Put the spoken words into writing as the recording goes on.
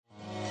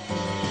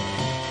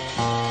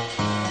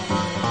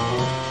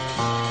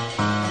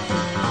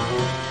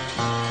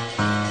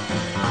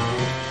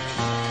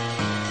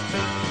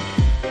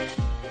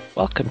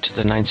Welcome to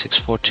the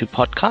 9642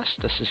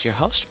 podcast. This is your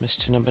host,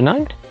 Mr. Number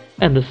 9.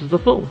 And this is The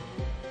Fool.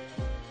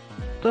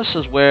 This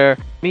is where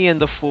me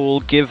and the Fool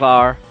give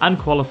our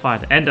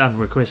Unqualified and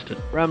unrequested.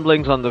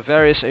 ramblings on the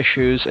various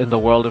issues in the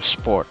world of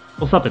sport.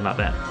 Or something like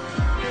that.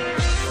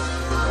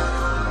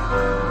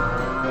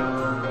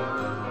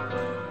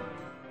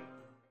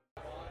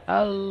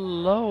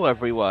 Hello,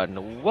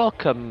 everyone.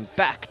 Welcome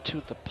back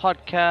to the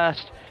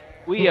podcast.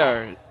 We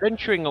are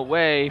venturing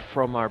away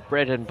from our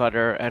bread and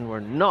butter, and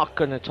we're not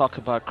going to talk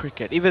about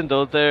cricket, even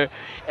though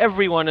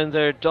everyone and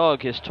their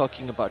dog is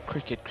talking about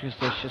cricket because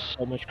there's just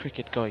so much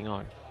cricket going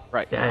on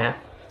right now. Yeah.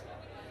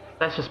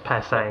 That's just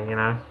passe, you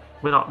know.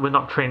 We're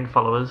not trend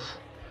followers.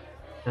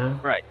 You know?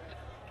 Right.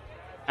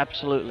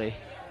 Absolutely.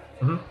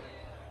 Mm-hmm.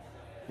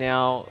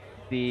 Now,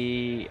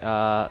 we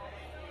are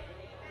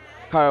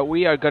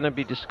going to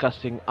be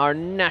discussing our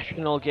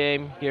national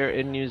game here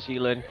in New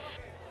Zealand,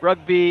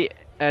 rugby,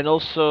 and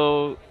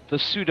also the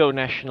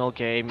pseudo-national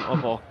game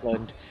of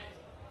Auckland,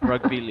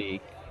 Rugby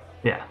League.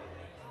 Yeah.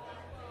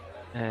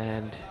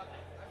 And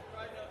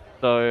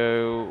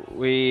so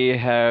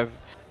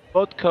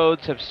both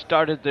codes have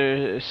started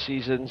their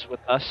seasons with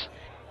us.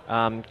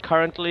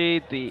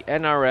 Currently, the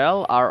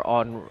NRL are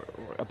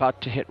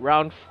about to hit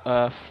round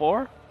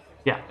 4.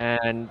 Yeah.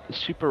 And the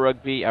Super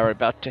Rugby are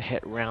about to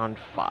hit round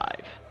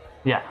 5.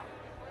 Yeah.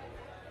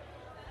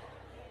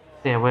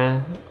 Yeah,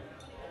 we're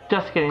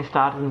just getting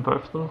started in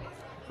both of them,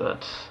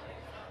 but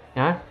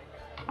you know,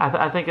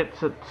 I think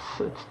it's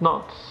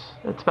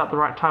about the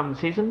right time of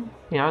the season.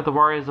 You know, the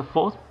Warriors are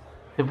 4th.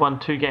 They've won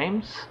 2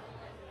 games.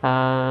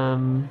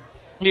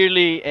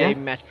 Clearly a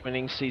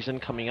match-winning season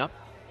coming up.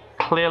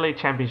 Clearly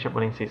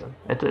championship-winning season.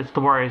 It's the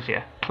Warriors'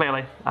 year.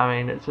 Clearly, I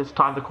mean, it's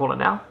time to call it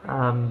now.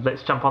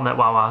 Let's jump on that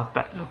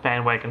WahWah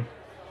bandwagon.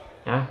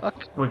 You know,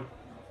 Okay.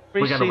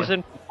 We're gonna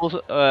Pre-season,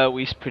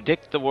 we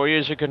predict the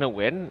Warriors are going to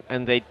win,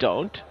 and they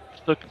don't.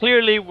 So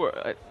clearly,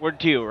 we're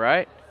due,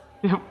 right?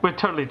 We're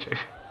totally due.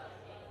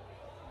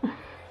 I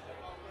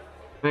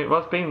mean,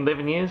 it's been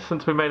 11 years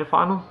since we made a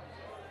final.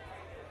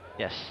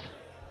 Yes,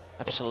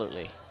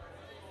 absolutely.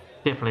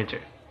 Definitely due.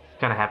 It's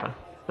gonna happen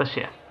this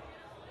year.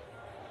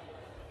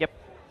 Yep,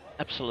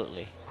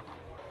 absolutely.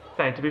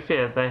 Okay, to be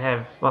fair,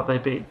 they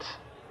beat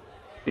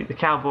the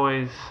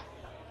Cowboys,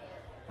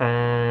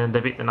 and they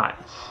beat the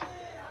Knights,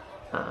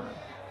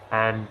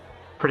 and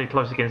pretty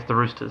close against the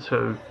Roosters,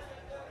 who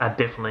are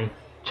definitely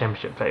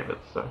championship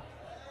favourites. So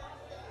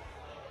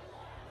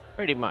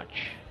Pretty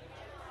much.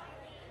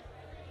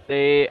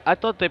 I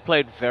thought they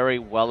played very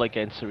well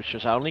against the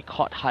Roosters. I only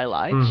caught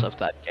highlights of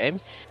that game.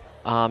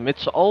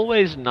 It's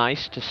always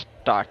nice to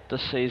start the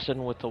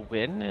season with a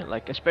win,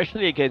 like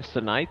especially against the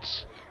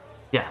Knights.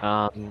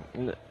 yeah,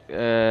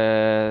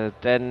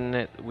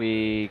 Then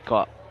we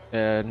got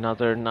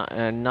another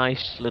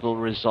nice little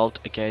result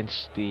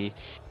against the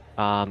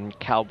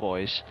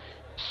Cowboys.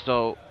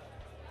 So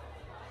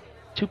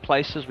 2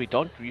 places we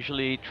don't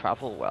usually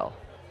travel well.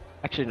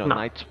 Actually, no.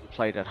 Knights we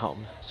played at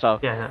home. So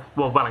yeah.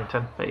 Well,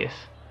 Wellington, but yes.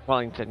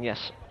 Wellington,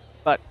 yes.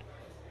 But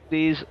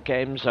these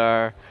games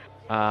are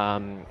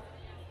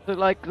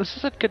this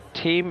is a good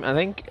team. I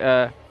think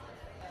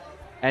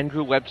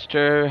Andrew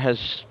Webster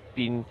has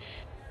been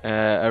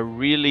a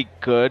really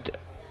good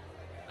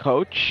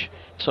coach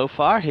so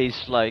far.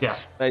 He's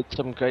made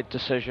some great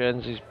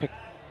decisions. He's picked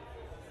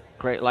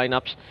great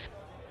lineups.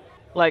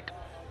 Like,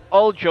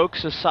 all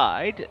jokes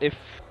aside, if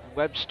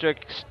Webster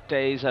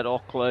stays at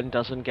Auckland,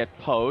 doesn't get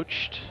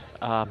poached,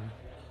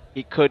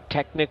 he could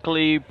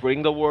technically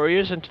bring the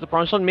Warriors into the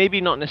Promised Land.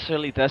 Maybe not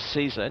necessarily this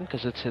season,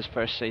 because it's his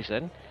first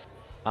season.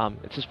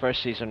 It's his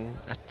first season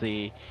at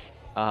the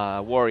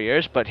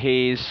Warriors, but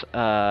he is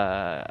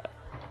a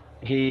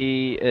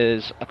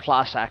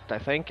class act, I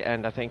think,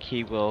 and I think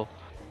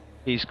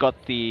he's got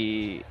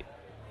the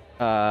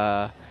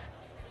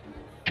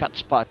shut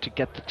spot to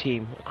get the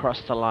team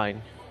across the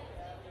line.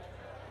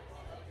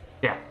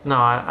 Yeah, no,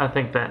 I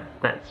think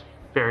that's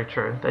very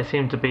true. They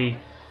seem to be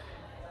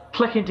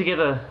clicking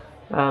together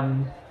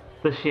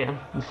this year,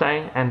 I'm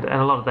saying, and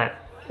a lot of that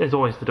is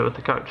always to do with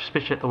the coach,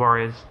 especially at the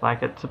Warriors.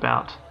 Like, it's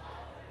about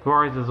the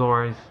Warriors is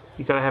always,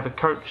 you got to have a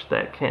coach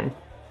that can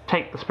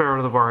take the spirit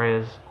of the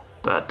Warriors,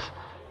 but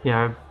you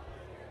know,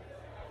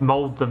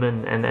 mold them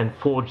in and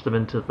forge them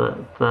into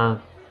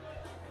the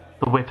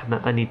weapon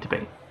that they need to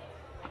be,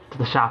 to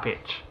the sharp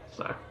edge.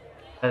 So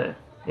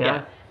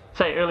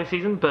say early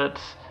season, but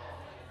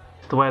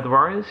it's the way of the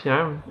Warriors. You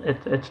know,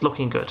 it's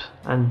looking good,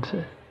 and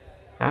you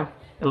know,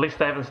 at least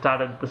they haven't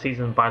started the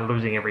season by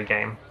losing every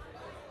game.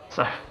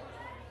 So,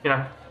 you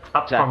know,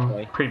 up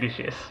from previous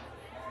years.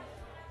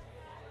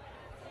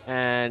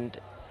 And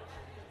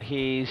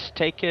he's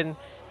taken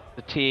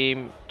the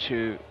team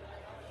to.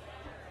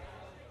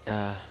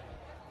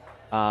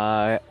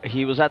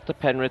 He was at the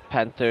Penrith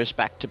Panthers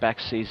back-to-back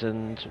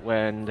seasons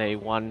when they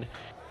won.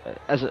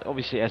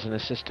 Obviously, as an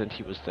assistant,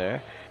 he was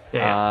there.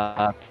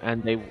 Yeah.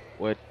 And the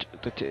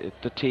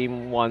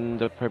team won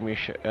the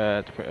Premiership,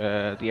 the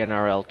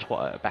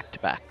NRL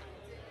back-to-back.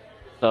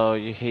 So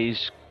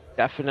he's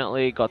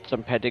definitely got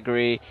some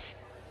pedigree.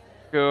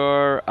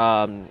 Sure,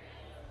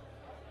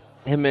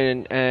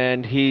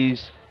 And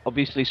he's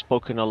obviously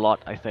spoken a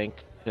lot, I think,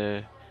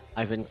 to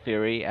Ivan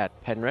Cleary at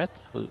Penrith.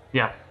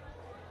 Yeah.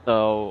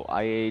 So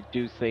I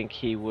do think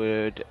he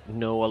would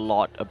know a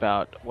lot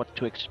about what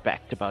to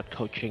expect about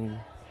coaching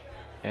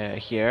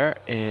here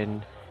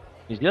in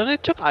New Zealand.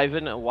 It took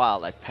Ivan a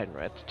while at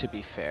Penrith, to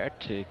be fair,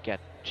 to get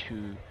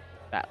to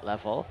that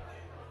level.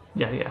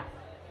 Yeah.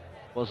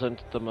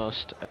 Wasn't the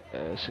most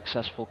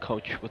successful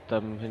coach with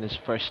them in his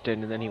first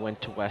stint, and then he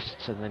went to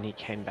Wests, and then he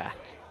came back.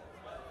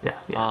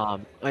 Yeah.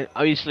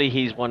 Obviously,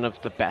 he's one of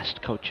the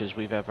best coaches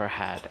we've ever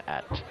had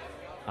at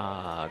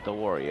the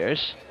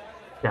Warriors.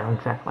 Yeah,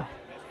 exactly.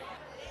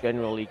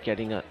 Generally,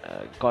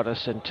 got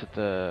us into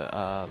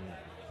the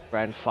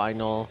grand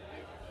final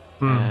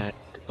Mm. and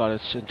got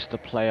us into the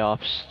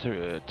playoffs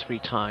three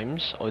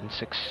times in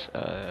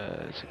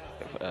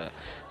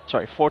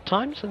sorry, 4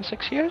 times in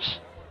 6 years.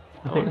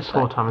 I I think want it's to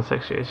four say. times in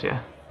 6 years,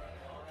 yeah.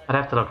 I'd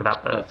have to look it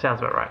up, but So, it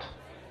sounds about right.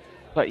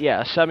 but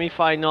yeah, a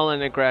semi-final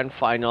and a grand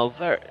final.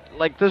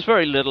 There's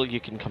very little you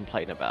can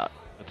complain about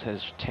with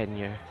his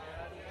tenure.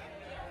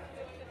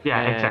 Yeah,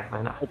 And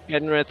exactly. No. at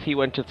Penrith, he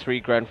went to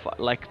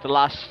like the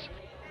last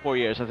 4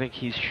 years. I think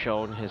he's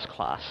shown his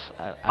class.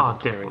 Oh, Evan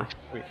Cleary,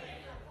 definitely.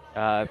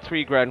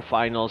 three grand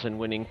finals and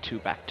winning two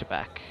back to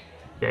back.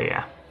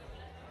 Yeah.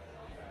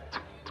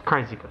 It's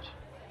crazy good.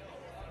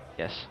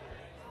 Yes.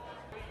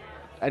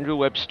 Andrew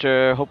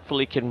Webster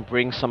hopefully can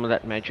bring some of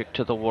that magic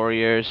to the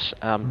Warriors.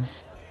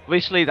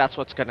 Obviously, that's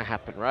what's going to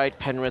happen, right?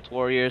 Penrith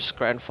Warriors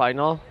grand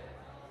final.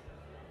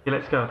 Yeah,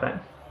 let's go with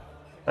that.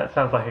 That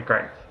sounds like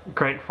a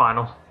great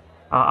final.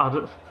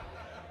 I'll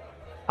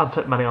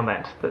put money on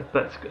that.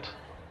 That's good.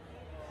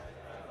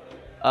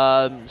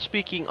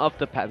 Speaking of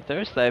the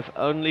Panthers, they've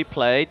only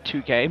played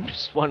 2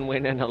 games, 1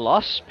 win and a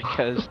loss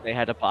because they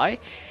had a bye.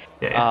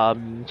 Yeah.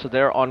 So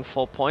they're on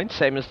 4 points,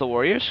 same as the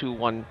Warriors, who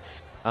won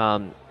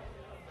um,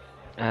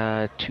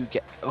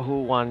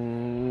 who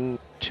won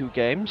 2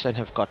 games and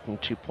have gotten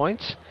 2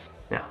 points.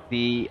 Yeah.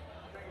 The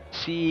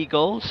Sea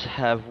Eagles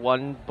have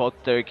won both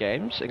their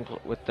games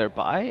with their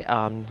bye.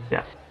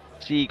 Yeah.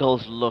 Sea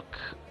Eagles look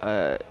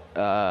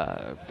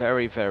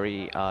very,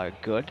 very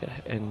good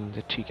in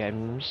the 2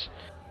 games.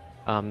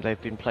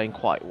 They've been playing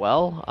quite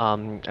well.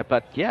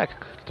 But yeah,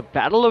 the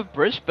Battle of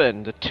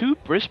Brisbane, the two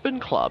Brisbane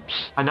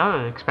clubs. I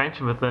know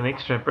expansion with an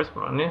extra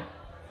Brisbane one, yeah.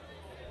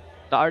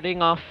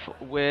 Starting off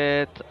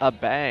with a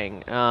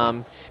bang.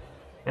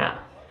 Yeah.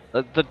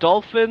 The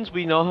Dolphins,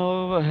 we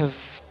know,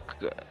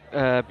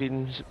 have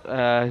been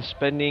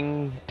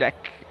spending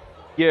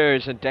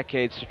years and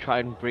decades to try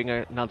and bring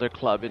another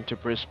club into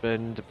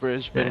Brisbane. The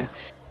Brisbane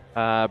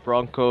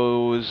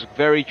Broncos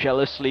very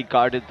jealously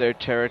guarded their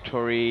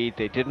territory.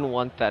 They didn't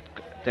want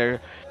their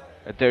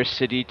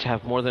city to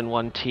have more than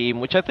one team,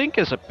 which I think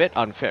is a bit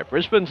unfair.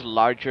 Brisbane's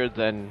larger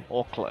than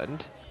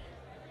Auckland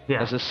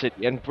as a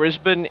city, and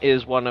Brisbane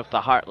is one of the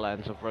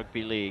heartlands of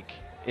rugby league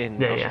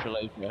in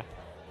Australasia.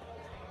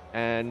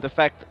 And the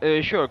fact,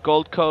 sure,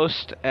 Gold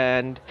Coast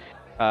and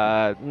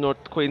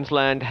North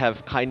Queensland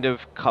have kind of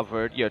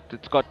covered.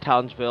 It's got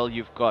Townsville,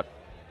 you've got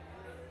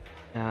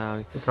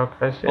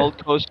Gold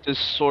Coast is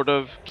sort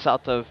of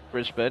south of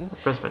Brisbane.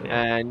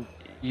 And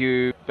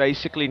you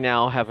basically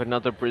now have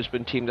another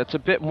Brisbane team that's a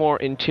bit more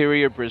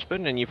interior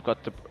Brisbane, and you've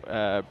got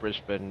the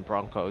Brisbane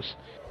Broncos.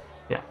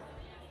 Yeah.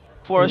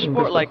 For a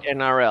sport like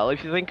NRL,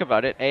 if you think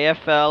about it,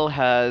 AFL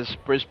has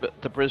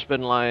the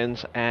Brisbane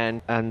Lions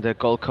and the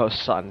Gold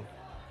Coast Suns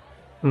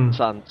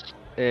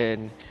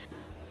in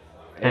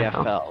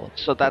AFL.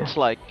 So that's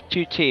like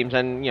 2 teams,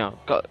 and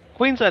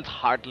Queensland's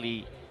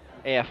hardly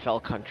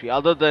AFL country,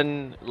 other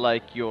than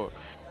like your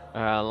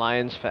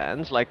Lions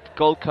fans. Like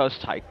Gold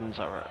Coast Titans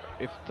are,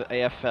 if the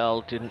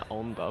AFL didn't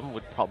own them,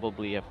 would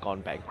probably have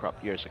gone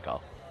bankrupt years ago.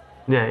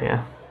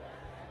 Yeah.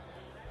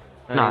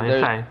 No, you're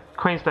saying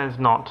Queensland's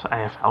not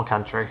AFL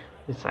country.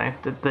 You're saying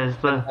They've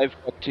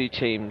got 2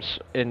 teams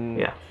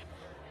in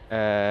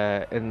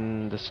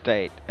the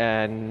state,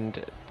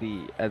 and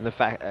the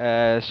fact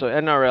so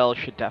NRL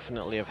should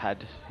definitely have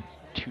had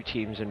 2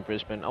 teams in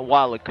Brisbane a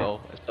while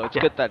ago. So it's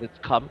good that it's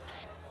come.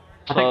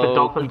 I think the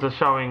Dolphins are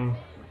showing,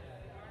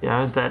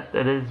 that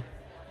it is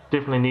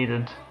definitely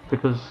needed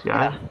because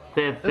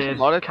there's a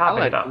lot of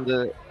talent.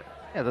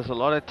 There's a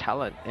lot of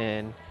talent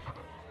in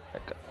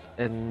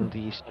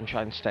the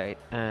Sunshine State,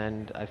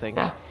 and I think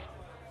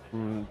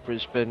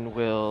Brisbane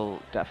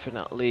will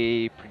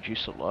definitely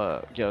produce a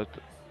lot. The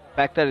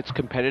fact that it's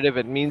competitive,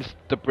 it means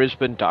the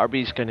Brisbane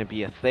Derby is going to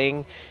be a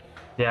thing.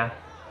 Yeah.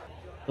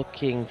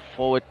 Looking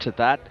forward to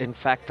that. In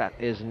fact, that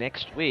is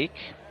next week,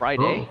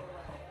 Friday,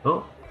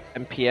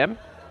 10 p.m.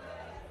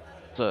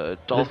 The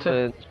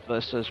Dolphins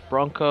versus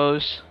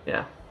Broncos.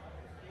 Yeah.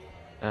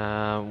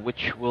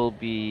 Which will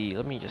be,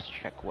 let me just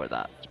check where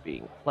that's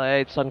being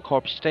played.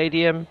 Suncorp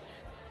Stadium.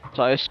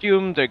 So I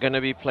assume they're going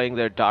to be playing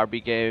their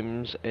derby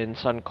games in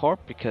Suncorp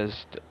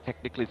because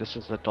technically this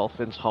is the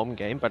Dolphins' home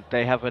game, but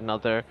they have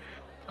another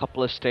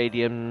couple of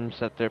stadiums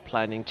that they're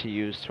planning to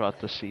use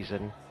throughout the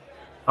season.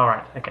 All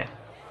right. Okay.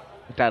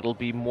 That'll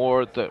be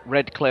more the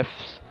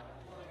Redcliffe,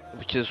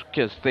 which is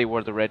because they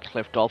were the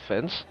Redcliffe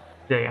Dolphins.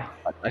 Yeah.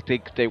 I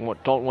think they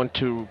don't want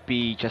to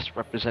be just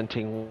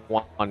representing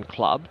one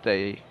club.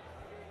 They're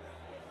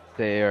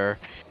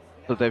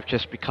so they've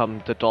just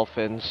become the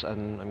Dolphins,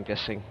 and I'm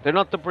guessing they're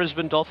not the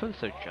Brisbane Dolphins.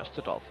 They're just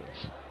the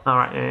Dolphins. All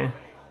right. Yeah.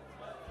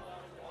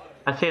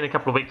 I see in a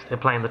couple of weeks they're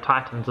playing the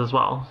Titans as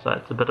well, so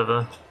it's a bit of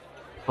a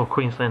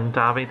Queensland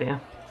derby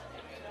there.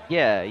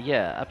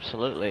 Yeah,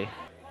 absolutely.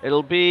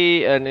 It'll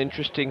be an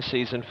interesting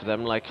season for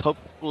them. Like,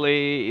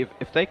 hopefully,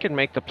 if they can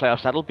make the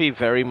playoffs, that'll be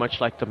very much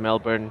like the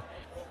Melbourne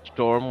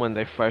Storm when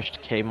they first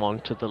came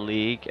onto the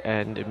league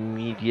and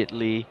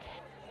immediately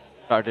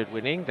started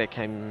winning. They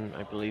came,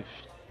 I believe,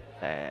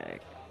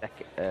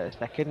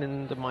 second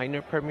in the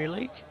minor Premier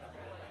League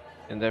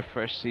in their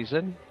first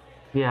season,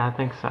 Yeah, I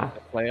think so.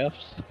 the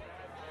playoffs.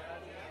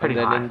 Pretty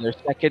And then high. in their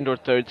second or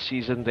third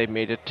season, they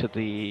made it to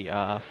the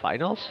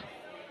finals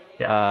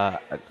Yeah.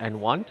 and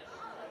won.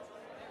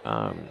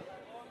 Um,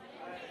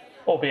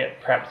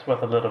 Albeit perhaps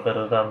with a little bit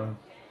of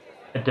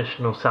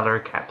additional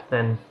salary cap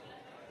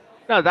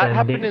no, that than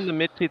happened needs. in the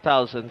mid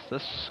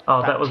 2000s.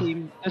 Oh, that was.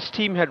 This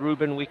team had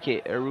Ruben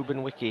Wiki.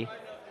 Ruben Wiki.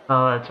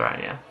 Oh, that's right.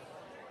 Yeah.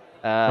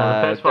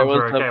 No, the first There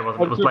ones was were a okay,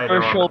 wasn't it? It was later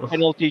on. controversial It was.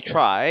 penalty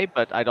try,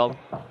 but I don't.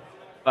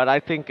 But I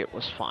think it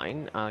was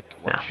fine.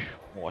 Yeah.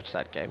 Watch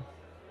that game.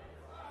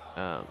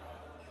 Um,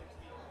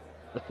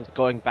 this is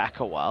going back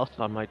a while,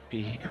 so I might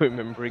be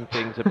remembering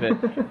things a bit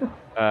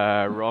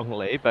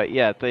wrongly. But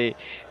yeah,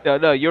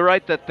 no, you're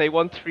right that they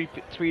won three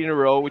in a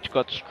row, which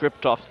got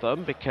stripped off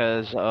them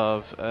because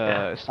of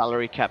Yeah.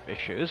 salary cap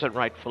issues, and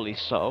rightfully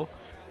so.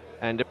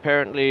 And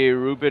apparently,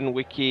 Ruben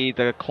Wiki,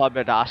 the club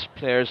had asked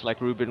players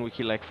like Ruben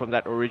Wiki, like from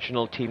that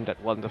original team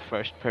that won the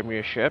first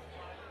premiership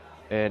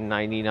in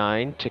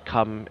 '99, to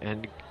come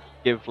and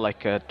give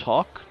like a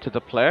talk to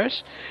the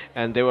players,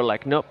 and they were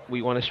like, "Nope,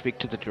 we want to speak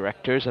to the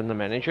directors and the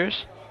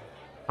managers."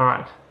 All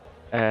right.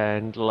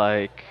 And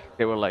like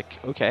they were like,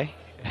 "Okay,"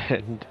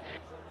 and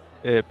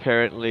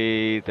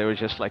apparently they were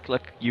just like,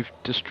 "Look, you've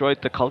destroyed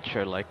the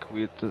culture. Like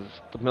the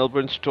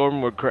Melbourne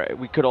Storm were great.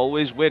 We could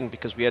always win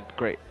because we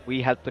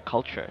had the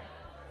culture."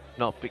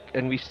 No,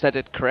 and we said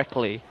it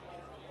correctly,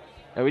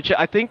 which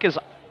I think is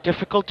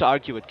difficult to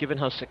argue with, given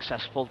how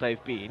successful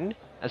they've been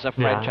as a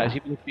Yeah. franchise. Yeah.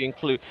 Even if you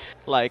include,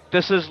 like,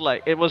 this is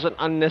like it was an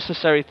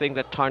unnecessary thing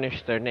that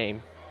tarnished their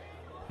name,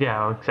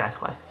 Yeah.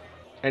 Exactly.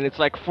 and it's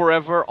like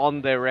forever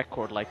on their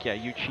record. Like, yeah,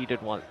 you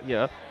cheated once,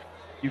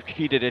 you've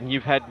cheated, and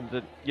you've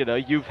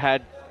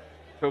had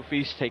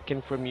trophies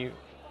taken from you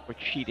for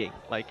cheating.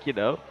 Like,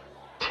 Yeah.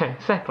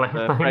 Exactly.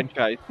 the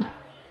franchise,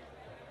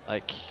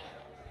 like.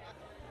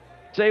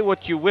 Say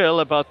what you will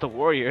about the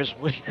Warriors,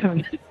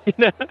 you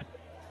know.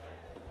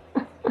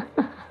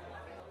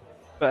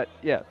 But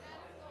yeah,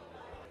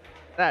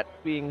 that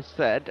being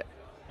said,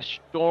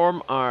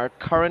 Storm are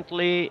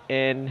currently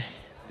in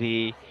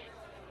the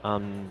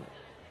um,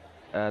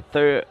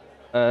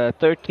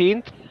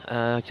 13th,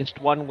 just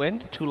one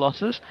win, two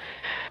losses.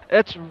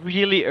 It's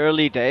really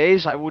early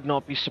days. I would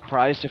not be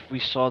surprised if we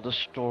saw the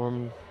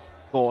Storm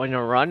go on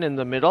a run in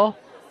the middle.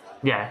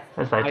 Yeah,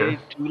 as they do. I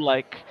do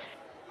like.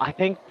 I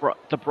think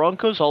the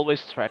Broncos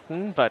always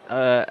threaten, but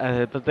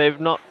They're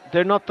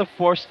not the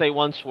force they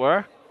once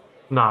were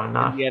No, in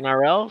no. the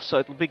NRL. So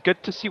it'll be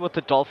good to see what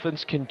the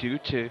Dolphins can do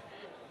to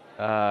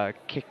uh,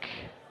 kick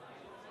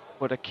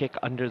put a kick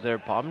under their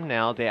bum.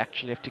 Now they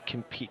actually have to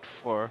compete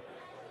for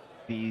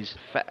these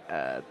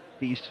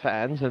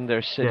fans in their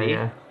Yeah, city.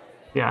 yeah.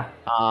 Yeah.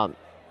 Um,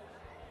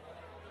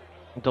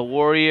 the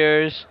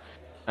Warriors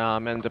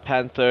and the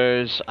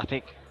Panthers. I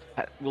think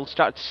we'll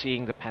start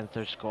seeing the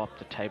Panthers go up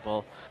the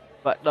table.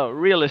 But no,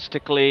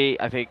 realistically,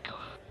 I think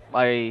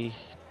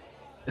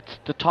it's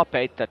the top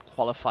 8 that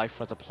qualify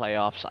for the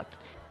playoffs.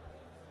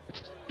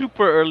 It's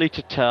super early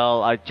to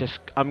tell.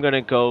 I'm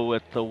gonna go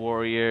with the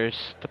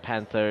Warriors, the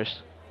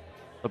Panthers,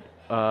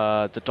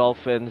 the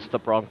Dolphins, the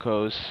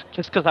Broncos,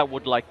 just because I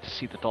would like to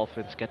see the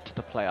Dolphins get to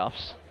the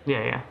playoffs.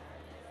 Yeah,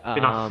 yeah.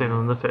 Be nice to see them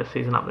Um, in the first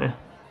season up there.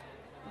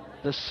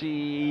 the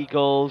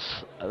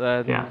Seagulls, Yeah.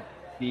 then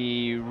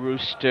the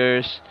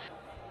Roosters,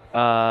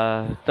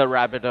 the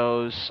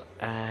Rabbitohs,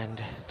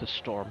 and the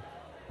Storm.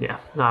 Yeah.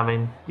 No, I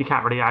mean, you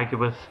can't really argue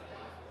with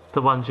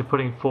the ones you're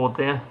putting forward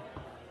there.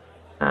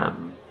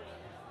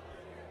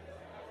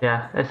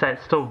 Yeah, I say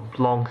it's still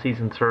long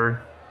season through.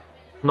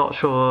 Not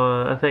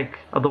sure. I think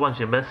of the ones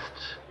you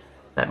missed,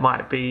 that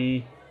might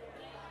be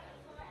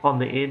on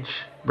the edge.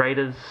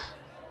 Raiders.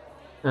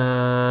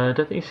 Don't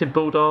think you said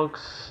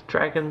Bulldogs,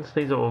 Dragons.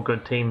 These are all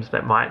good teams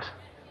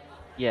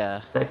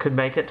Yeah. that could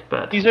make it,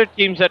 but These are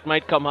teams that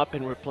might come up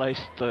and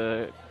replace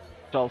the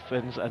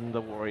Dolphins and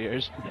the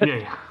Warriors.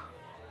 yeah,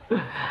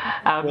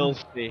 yeah. We'll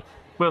see.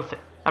 We'll see.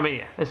 I mean,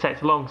 yeah, I say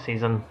it's a long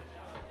season.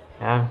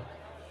 Yeah,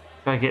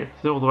 gotta get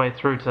all the way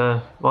through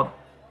to what,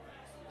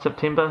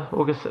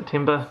 August,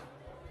 September,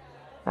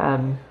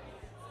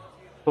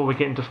 before we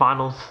get into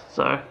finals.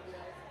 So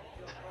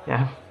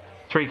yeah,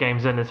 3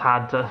 games in is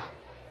hard to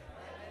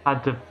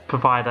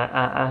provide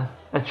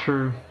a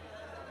true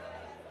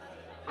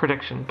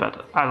prediction,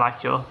 but I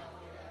like your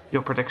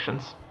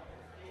predictions.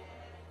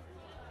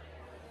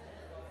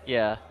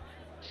 Yeah.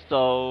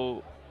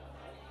 So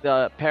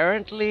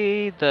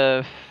Apparently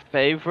the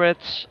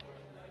favorites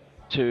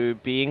to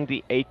being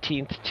the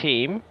 18th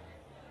team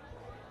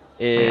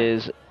Oh, yeah.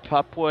 is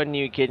Papua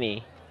New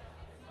Guinea.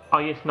 Oh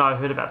yes, no, I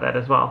heard about that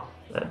as well.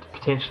 That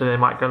potentially they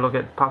might go look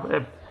at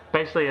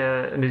basically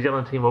a New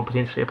Zealand team or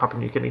potentially a Papua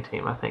New Guinea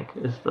team. I think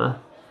is the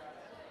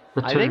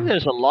I think two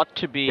there's a lot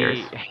to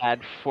theories. be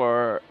had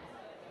for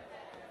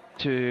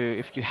to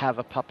if you have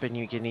a Papua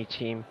New Guinea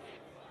team.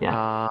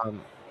 Yeah.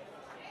 Um,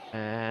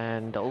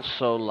 and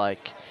also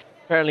like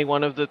apparently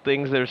one of the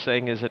things they're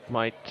saying is it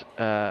might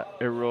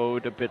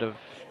erode a bit of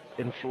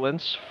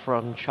influence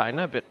from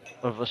China, a bit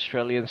of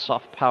Australian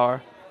soft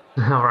power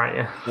All right.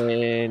 Yeah.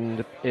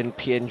 in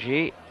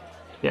PNG.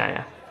 Yeah.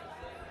 Yeah.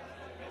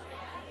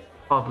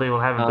 Probably will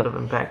have a bit Um,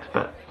 of impact,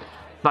 but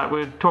like we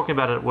were talking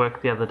about it at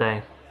work the other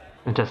day,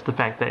 and just the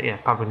fact that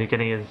Papua New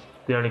Guinea is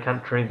the only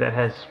country that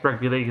has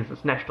rugby league as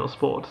its national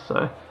sport,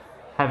 so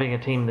having a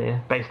team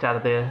there based out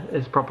of there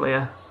is probably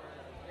a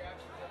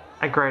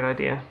great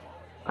idea.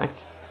 Like,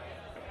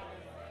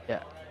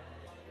 yeah.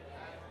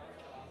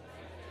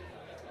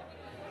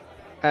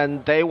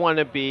 And they want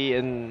to be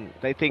in,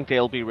 they think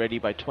they'll be ready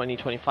by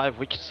 2025,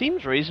 which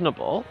seems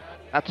reasonable.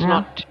 That's yeah,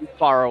 not too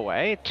far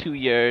away. 2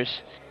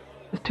 years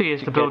it's 2 years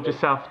to to get build it.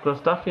 yourself the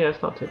stuff. Yeah,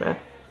 it's not too bad.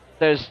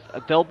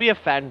 There'll be a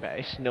fan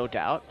base, no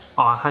doubt.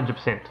 Oh,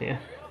 100%. Yeah,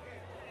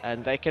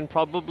 And they can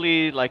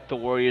probably, like the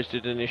Warriors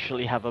did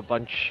initially, have a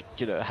bunch,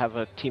 have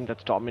a team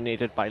that's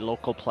dominated by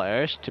local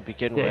players to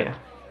begin yeah, with, yeah,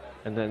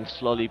 and then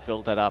slowly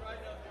build that up.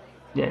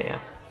 yeah, yeah.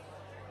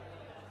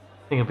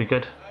 I think it'll be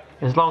good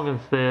as long as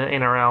the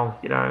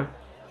NRL,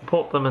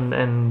 support them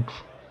and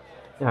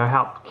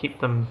help keep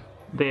them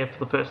there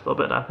for the first little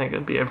bit. I think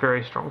it'd be a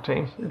very strong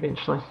team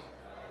eventually.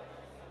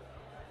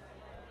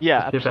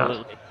 Yeah, Just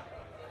absolutely.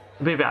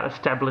 be about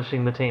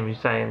establishing the team, you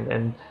say,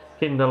 and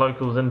getting the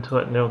locals into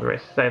it and all the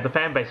rest. So the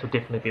fan base will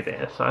definitely be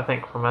there. So I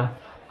think from a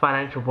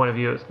financial point of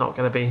view, it's not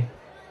going to be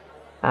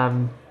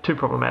too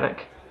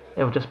problematic.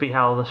 It will just be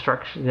how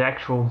the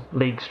actual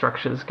league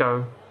structures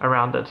go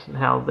around it, and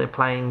how their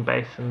playing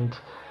base and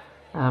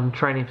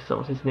training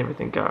facilities and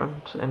everything go,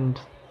 and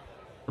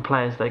the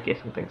players they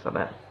get and things like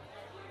that.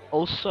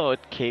 Also, it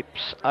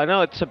keeps, I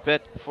know it's a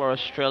bit for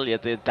Australia,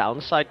 the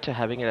downside to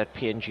having it at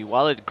PNG,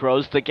 while it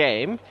grows the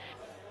game,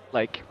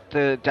 like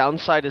the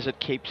downside is it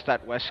keeps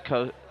that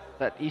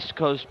that East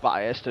Coast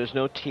bias. There's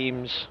no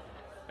teams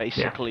Yeah,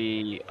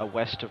 basically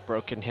west of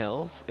Broken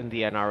Hill in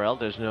the NRL.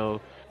 There's no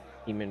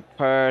team in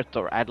Perth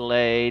or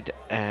Adelaide,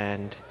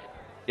 and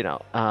you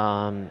know,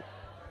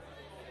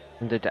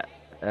 the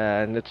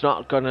and it's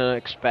not gonna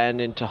expand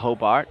into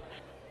Hobart.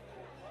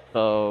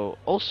 So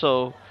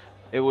also,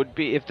 it would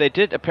be if they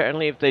did.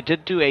 Apparently, if they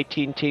did do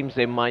 18 teams,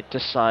 they might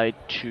decide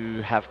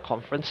to have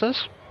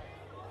conferences,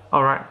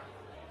 all right,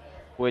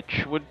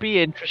 which would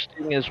be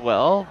interesting as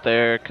well.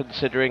 They're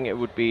considering it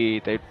would be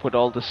they'd put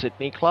all the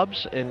Sydney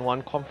clubs in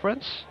one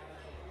conference.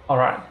 all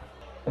right,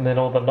 and then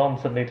all the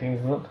non-Sydney teams,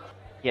 is it?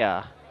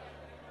 Yeah.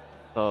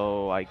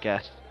 So I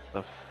guess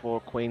the four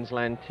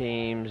Queensland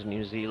teams,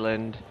 New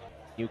Zealand,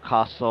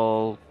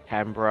 Newcastle,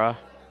 Canberra,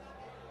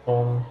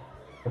 Um,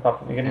 the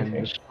Papua New Guinea and the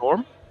team.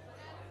 Storm.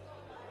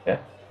 Yeah,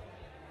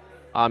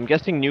 I'm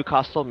guessing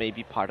Newcastle may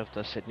be part of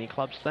the Sydney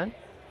clubs then,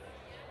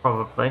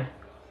 probably.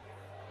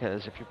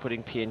 because if you're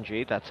putting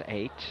PNG, that's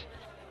 8.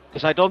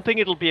 Because I don't think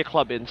it'll be a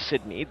club in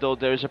Sydney, though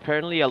there's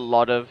apparently a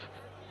lot of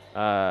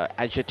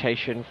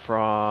agitation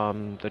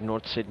from the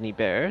North Sydney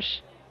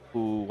Bears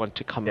who want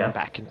to come Yeah.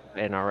 back into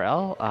the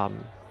NRL.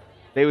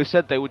 They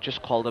said they would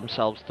just call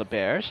themselves the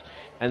Bears,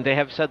 and they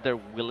have said they're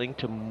willing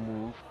to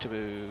move to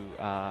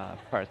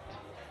Perth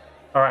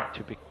All right.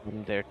 to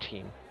become their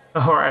team.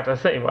 All right. I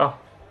see. Well,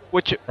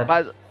 Which, that's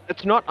but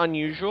it's not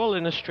unusual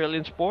in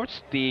Australian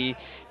sports. The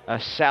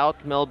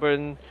South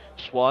Melbourne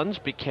Swans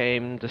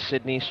became the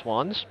Sydney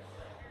Swans,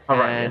 all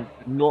right. Yeah.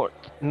 and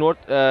North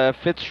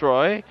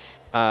Fitzroy,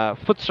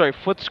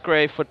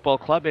 Footscray Football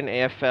Club in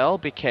AFL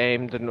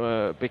became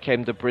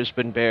the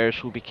Brisbane Bears,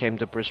 who became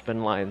the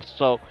Brisbane Lions.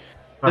 So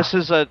Right. this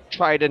is a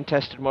tried and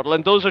tested model,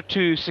 and those are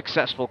two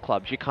successful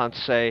clubs. You can't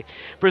say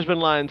Brisbane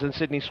Lions and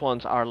Sydney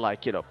Swans are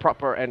like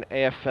proper and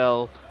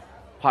AFL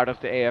part of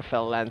the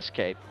AFL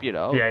landscape.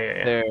 Yeah. Yeah.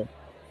 Yeah. They're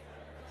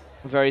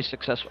very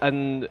successful,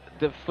 and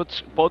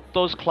both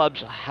those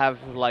clubs have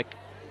like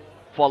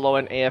follow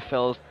an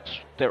AFL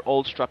their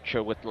old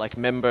structure with like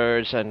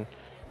members and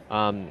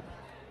um,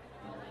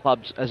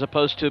 clubs, as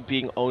opposed to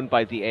being owned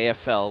by the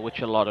AFL, which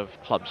a lot of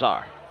clubs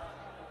are.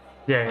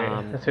 Yeah. Yeah. Yeah.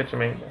 Um, That's what you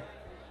mean.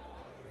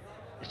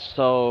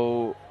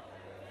 so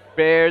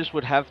Bears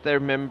would have their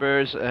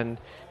members, and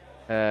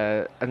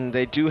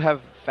they do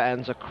have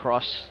fans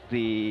across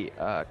the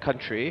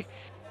country,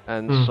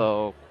 and Hmm.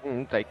 so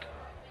like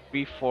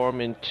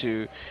reform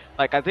into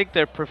like I think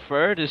their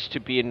preferred is to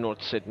be in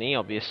North Sydney,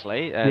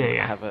 obviously, Yeah. and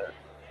Yeah. have a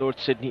North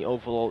Sydney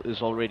Oval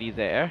is already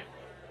there,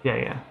 Yeah.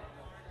 Yeah.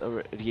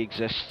 already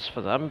exists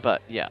for them.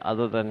 But yeah,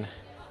 other than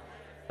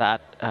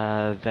that,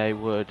 they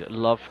would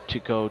love to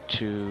go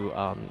to.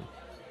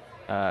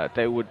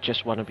 They would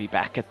just want to be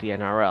back at the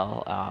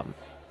NRL.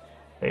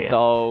 Yeah.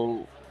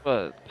 Though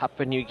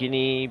Papua New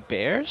Guinea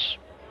Bears?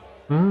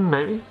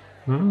 Maybe.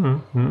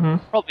 Mm-hmm.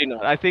 Probably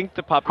not. I think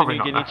the Papua Probably New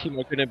not. Guinea No. team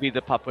are going to be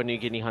the Papua New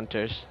Guinea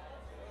Hunters.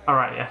 All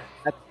right. Yeah.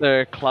 That's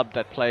the club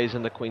that plays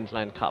in the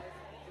Queensland Cup.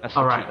 That's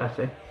All the right. team. I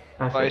see.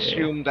 I So I see. Yeah.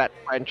 assume that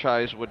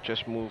franchise would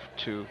just move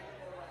to.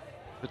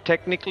 But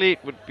technically,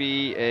 it would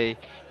be a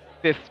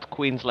fifth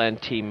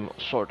Queensland team,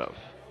 sort of.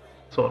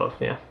 Sort of.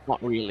 Yeah.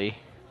 Not really.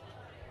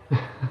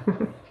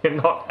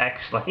 Not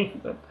actually.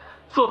 But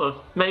sort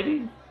of.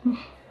 Maybe.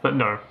 But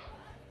no.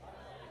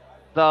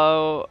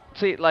 Though,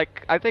 see,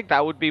 like, I think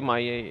that would be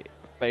my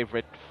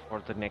favorite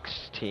for the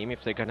next team if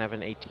they're gonna have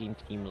an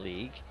 18-team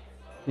league.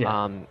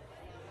 Yeah.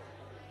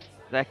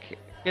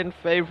 Second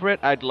favorite,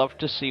 I'd love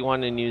to see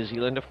one in New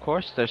Zealand, of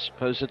course. There's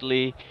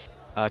supposedly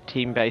a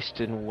team based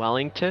in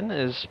Wellington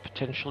is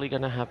potentially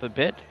gonna have a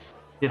bit.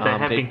 Yeah, they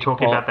have They'd been be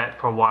talking called. about that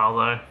for a while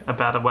though,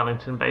 about a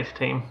Wellington-based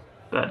team.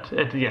 But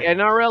yeah,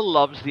 NRL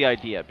loves the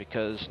idea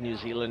because New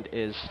Zealand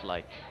is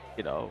like,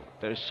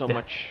 there's so yeah,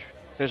 much.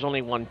 There's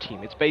only one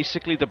team. It's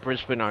basically the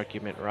Brisbane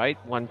argument, right?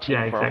 One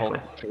yeah, team for a whole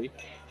exactly.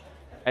 country.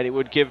 And it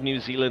would give New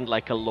Zealand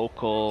like a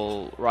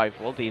local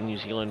rival, the New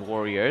Zealand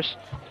Warriors.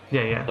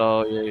 Yeah, yeah,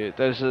 So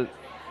there's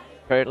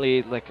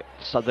apparently like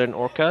Southern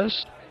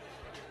Orcas.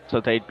 So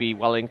they'd be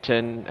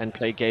Wellington and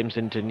play games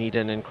in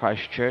Dunedin and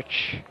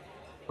Christchurch.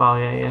 well,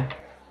 yeah, yeah,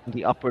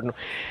 The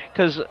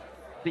because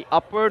the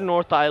Upper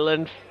North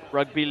Island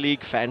rugby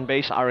league fan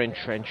base are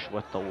entrenched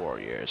with the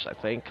Warriors. I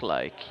think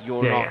like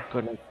you're yeah, not yeah,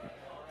 gonna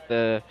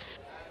the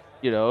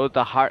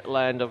the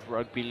heartland of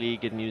rugby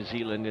league in New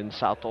Zealand in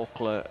South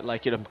Auckland,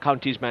 like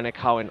counties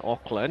Manukau and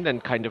Auckland,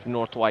 and kind of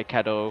North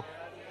Waikato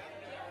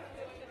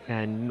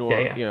and yeah,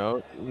 North, yeah.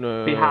 Be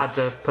no, hard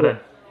to put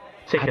a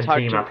it's second hard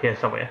team to. up here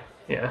somewhere.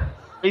 Yeah,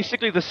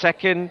 Basically, the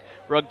second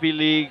rugby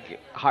league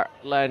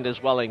heartland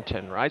is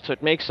Wellington, right? So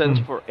it makes sense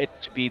mm. for it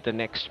to be the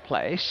next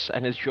place,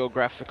 and is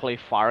geographically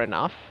far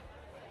enough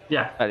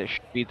Yeah, that it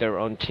should be their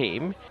own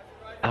team.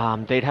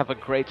 They'd have a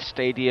great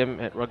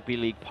stadium at Rugby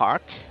League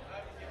Park,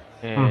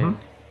 mm-hmm.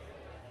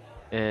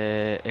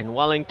 and in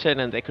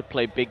Wellington, and they could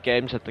play big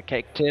games at the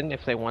Cake Tin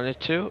if they wanted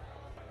to.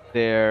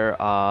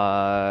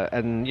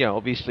 And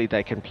obviously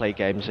they can play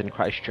games in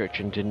Christchurch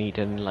and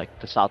Dunedin, like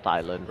the South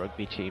Island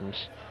rugby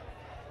teams.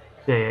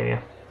 Yeah, yeah,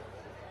 yeah,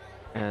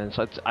 And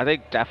so I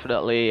think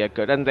definitely a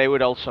good, and they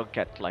would also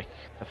get like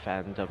the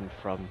fandom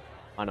from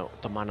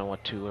the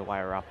Manawatu and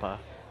Wairarapa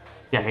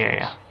yeah,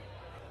 yeah,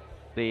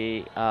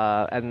 regions.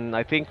 And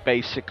I think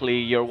basically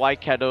your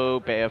Waikato,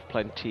 Bay of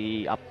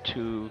Plenty, up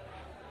to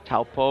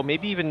Taupo,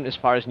 maybe even as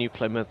far as New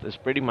Plymouth, is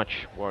pretty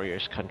much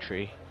Warriors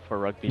country for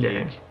rugby yeah,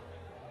 league.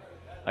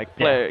 Like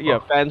yeah.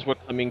 Well, fans were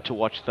coming to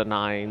watch the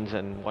Nines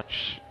and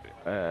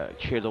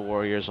cheer the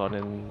Warriors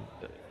on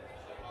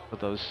for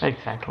those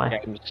exactly.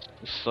 games.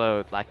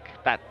 So like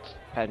that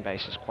fan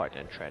base is quite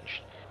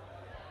entrenched.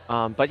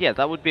 But yeah,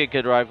 that would be a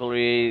good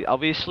rivalry.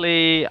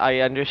 Obviously, I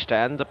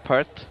understand the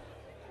Perth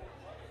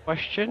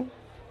question.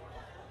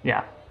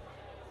 Yeah,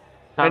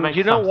 that And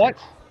you makes know some what?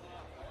 sense.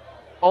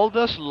 All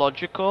this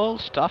logical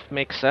stuff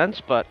makes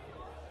sense, but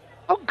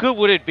how good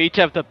would it be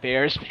to have the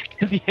Bears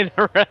in the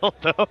NRL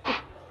though?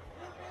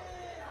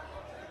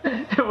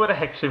 It would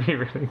actually be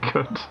really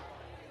good.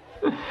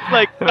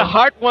 Like the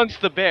heart wants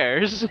the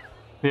Bears.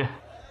 Yeah.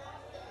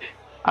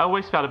 I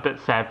always felt a bit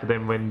sad for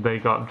them when they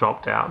got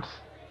dropped out.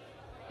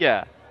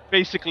 Yeah,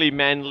 basically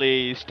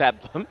Manly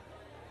stabbed them.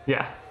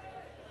 Yeah.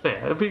 So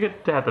yeah, it'd be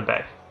good to have them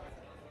back.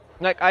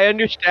 Like I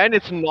understand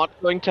it's not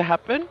going to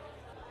happen.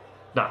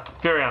 No,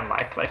 very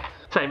unlikely.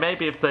 Say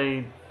maybe if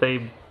they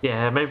maybe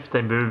if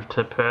they move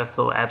to Perth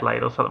or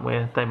Adelaide or something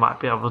where they might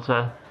be able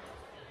to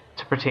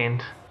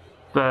pretend.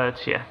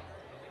 But yeah.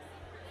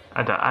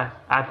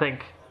 I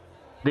think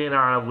the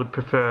NRL would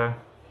prefer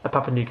a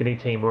Papua New Guinea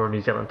team or a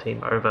New Zealand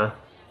team over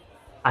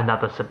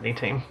another Sydney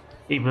team,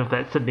 even if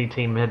that Sydney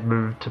team had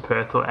moved to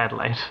Perth or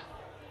Adelaide.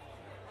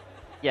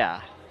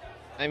 Yeah,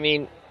 I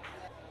mean,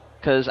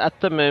 because at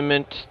the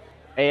moment,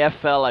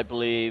 AFL I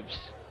believe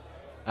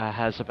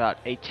has about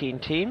 18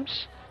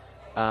 teams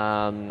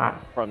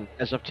from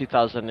as of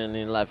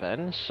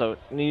 2011. So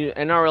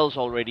NRL's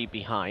already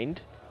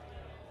behind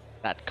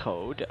that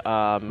code,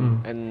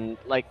 and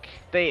like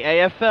the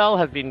AFL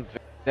have been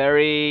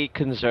very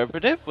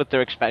conservative with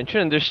their expansion,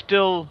 and they're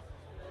still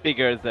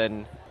bigger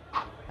than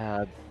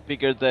the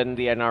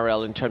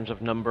NRL in terms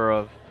of number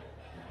of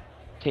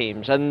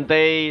teams, and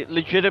they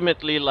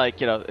legitimately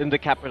in the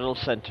capital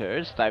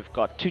centers they've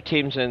got two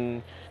teams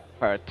in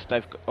Perth,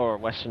 or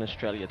Western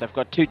Australia. They've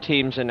got two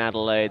teams in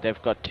Adelaide.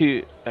 They've got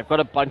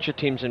a bunch of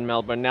teams in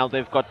Melbourne. Now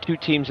they've got two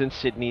teams in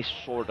Sydney,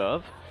 sort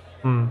of.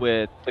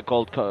 With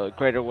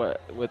the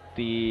with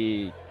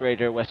the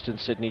Greater Western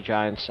Sydney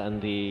Giants and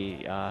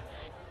the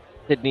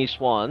Sydney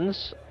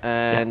Swans,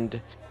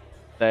 and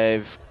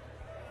the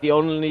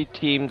only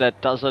team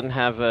that doesn't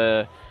have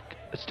a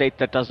state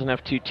that doesn't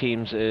have two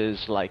teams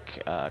is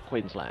like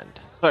Queensland.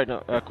 Sorry,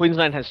 no,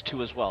 Queensland has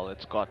two as well.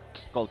 It's got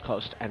Gold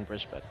Coast and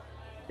Brisbane.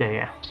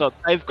 Yeah. So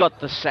they've got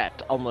the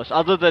set almost.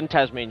 Other than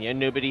Tasmania,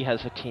 nobody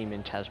has a team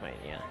in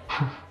Tasmania.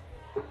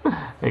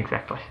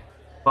 Exactly.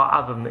 Well,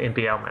 other than the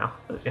NBL now.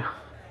 But, yeah.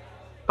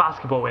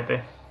 Basketball went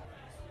there.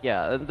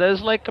 Yeah,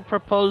 there's like a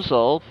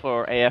proposal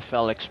for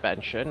AFL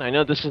expansion. I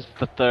know this is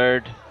the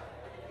third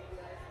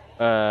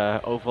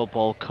oval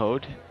ball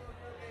code.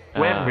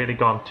 We haven't really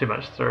gone too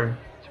much through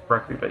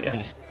rugby, but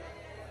yeah.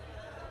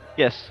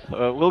 Yes,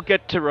 we'll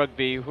get to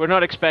rugby. We're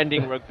not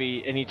expanding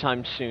rugby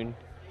anytime soon.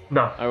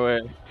 No.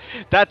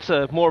 That's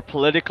a more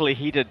politically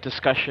heated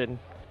discussion.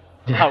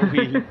 How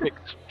we fix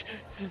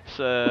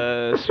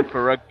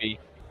Super Rugby.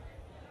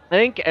 I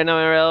think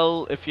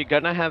NRL, if you're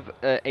gonna have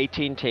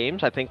 18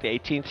 teams, I think the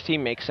 18th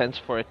team makes sense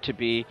for it to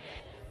be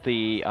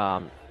the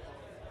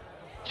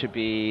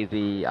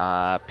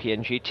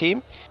PNG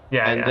team.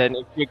 Yeah, and yeah. then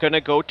if you're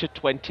gonna go to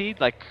 20,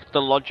 like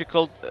the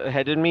logical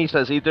head in me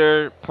says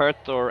either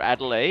Perth or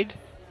Adelaide,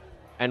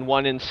 and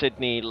one in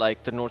Sydney,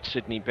 like the North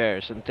Sydney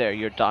Bears, and there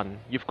you're done.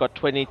 You've got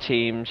 20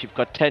 teams. You've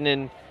got 10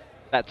 in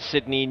that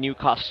Sydney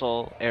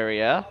Newcastle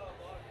area.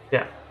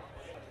 Yeah.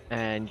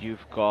 And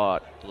you've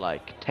got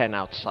like 10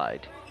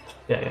 outside.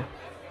 Yeah.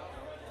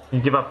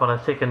 You give up on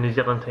a second New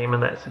Zealand team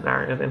in that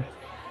scenario then.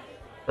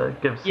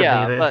 Give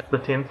Sydney the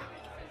 10th.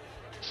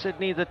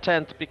 Sydney the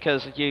 10th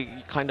because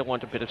you kind of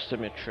want a bit of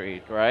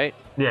symmetry, right?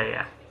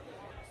 Yeah.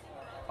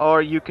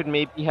 Or you could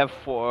maybe have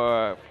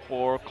four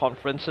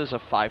conferences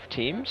of 5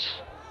 teams,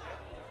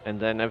 and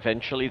then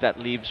eventually that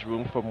leaves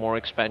room for more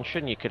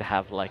expansion. You could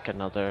have like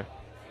another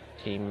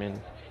team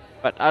in,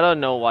 but I don't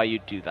know why you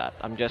do that.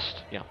 I'm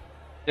just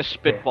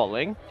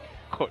spitballing,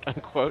 quote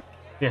unquote.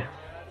 Yeah.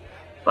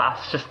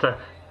 That's just to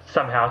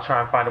somehow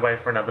try and find a way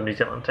for another New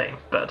Zealand team.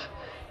 But,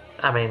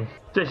 I mean,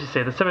 as you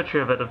say, the symmetry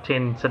of it of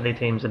 10 Sydney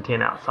teams and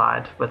 10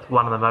 outside, with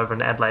one of them over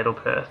in Adelaide or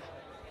Perth,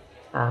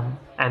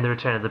 and the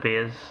return of the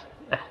Bears,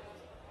 it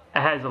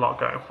has a lot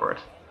going for it.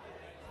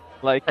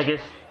 Like, I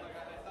guess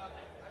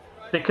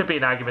there could be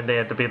an argument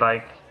there to be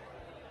like,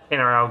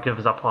 NRL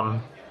gives up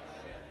on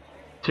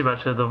too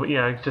much of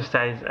the, just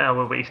says, oh,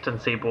 we're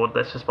Eastern Seaboard,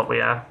 that's just what we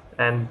are.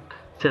 And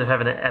instead of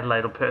having an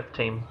Adelaide or Perth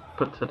team,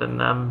 puts it in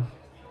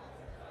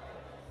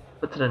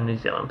New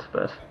Zealand.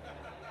 But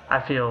I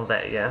feel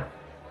that,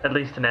 at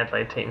least an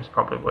Adelaide team's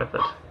probably worth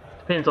it.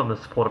 Depends on the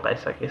supporter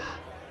base, I guess.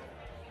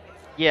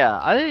 Yeah,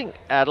 I think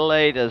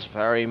Adelaide is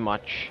very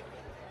much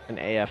an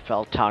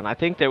AFL town. I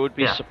think there would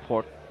be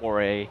support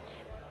for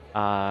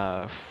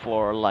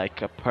for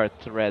like a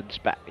Perth Reds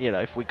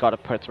if we got a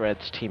Perth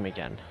Reds team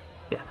again.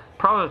 Yeah,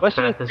 probably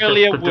Western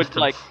Australia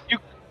would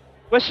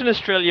Western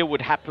Australia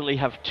would happily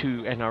have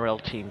 2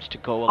 NRL teams to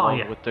go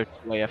along with their 2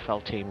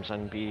 AFL teams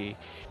and be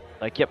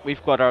like, yep,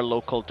 we've got our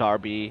local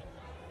derby.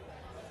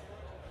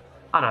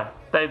 I know,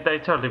 they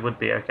totally would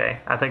be okay.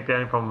 I think the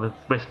only problem with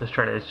Western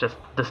Australia is just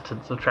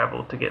distance of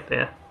travel to get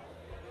there.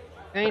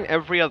 I mean,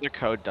 every other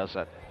code does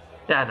it.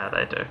 Yeah, I know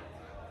they do.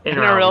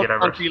 NRL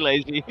can't be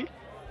lazy.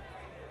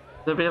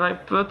 They'll be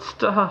like, but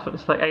stuff.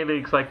 It's like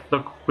A-League's like,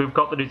 look, we've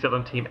got the New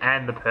Zealand team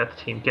and the Perth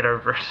team. Get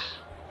over it.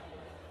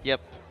 Yep.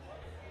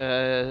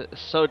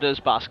 So does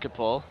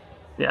basketball.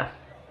 Yeah.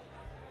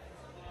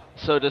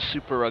 So does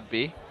Super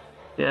Rugby.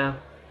 Yeah.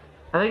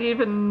 I think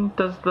even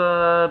does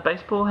the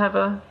baseball have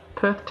a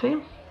Perth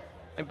team?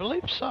 I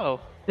believe so.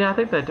 Yeah, I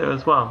think they do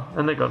as well.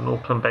 And they've got an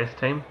Auckland-based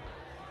team.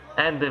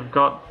 And they've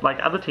got like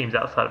other teams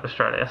outside of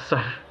Australia. So,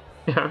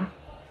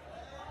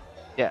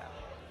 Yeah.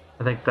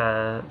 I think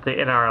the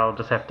NRL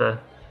just have to,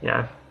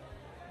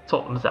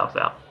 sort themselves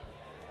out.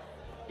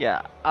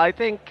 Yeah, I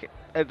think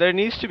there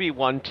needs to be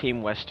one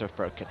team west of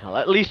Broken Hill.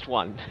 At least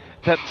one.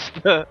 That's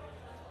the...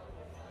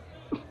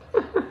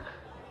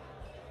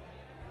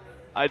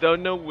 I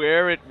don't know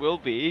where it will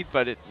be,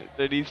 but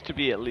there needs to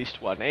be at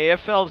least one.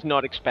 AFL is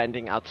not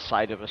expanding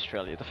outside of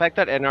Australia. The fact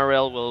that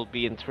NRL will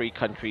be in 3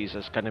 countries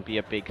is going to be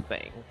a big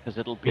thing, because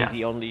it'll be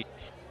the only...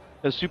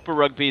 The Super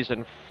Rugby is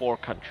in 4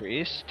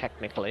 countries,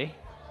 technically.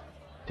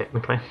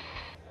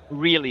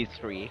 Really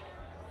 3.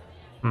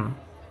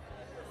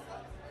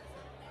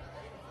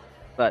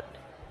 But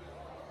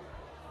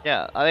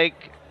yeah, I think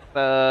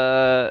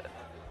the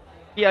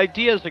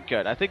ideas are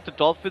good. I think the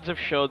Dolphins have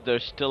showed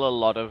there's still a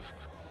lot of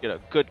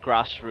good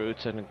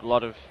grassroots and a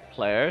lot of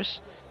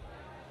players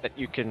that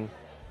you can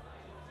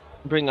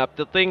bring up.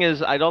 The thing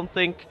is, I don't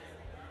think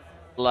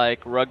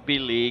like rugby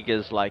league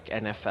is like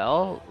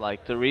NFL.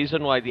 Like the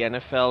reason why the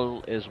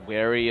NFL is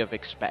wary of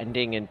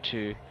expanding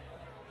into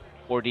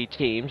 40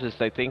 teams is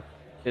they think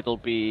it'll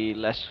be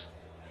less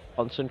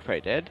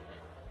concentrated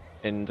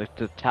in the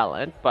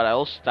talent, but I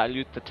also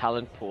dilute the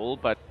talent pool.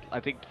 But I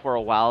think for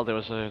a while there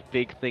was a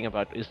big thing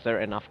about, is there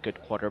enough good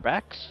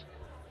quarterbacks?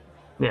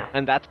 Yeah.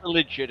 And that's a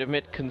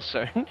legitimate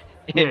concern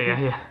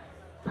in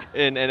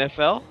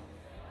NFL.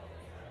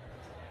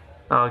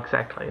 Oh,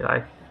 exactly.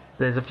 Like,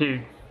 there's a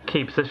few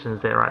key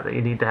positions there, right, that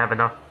you need to have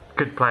enough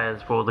good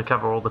players for to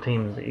cover all the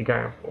teams that you're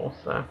going for.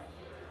 So,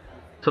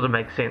 sort of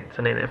makes sense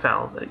in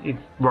NFL that you're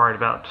worried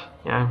about,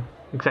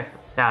 exactly.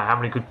 How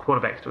many good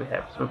quarterbacks do we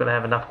have? So we've got to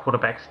have enough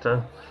quarterbacks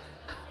to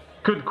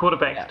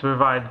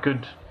provide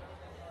good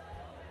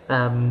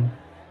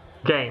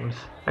games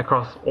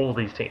across all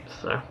these teams.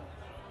 So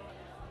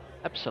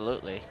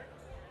absolutely.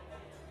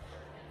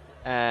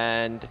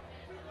 And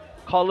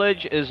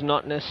college is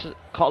not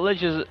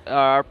colleges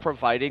are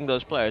providing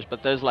those players,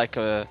 but there's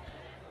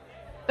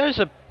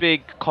a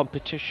big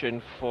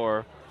competition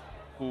for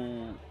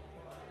who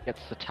gets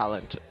the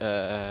talent,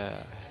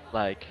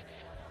 like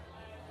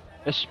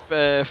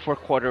for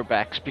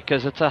quarterbacks,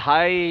 because it's a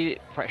high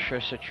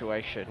pressure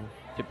situation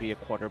to be a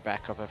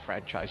quarterback of a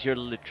franchise. You're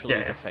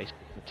literally the face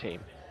of the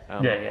team.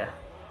 Yeah.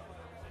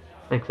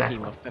 Team Exactly.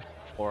 of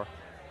 54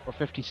 or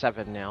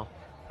 57 now.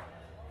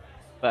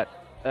 But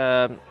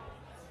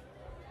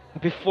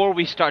before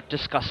we start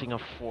discussing a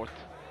fourth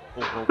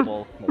overall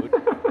ball coach,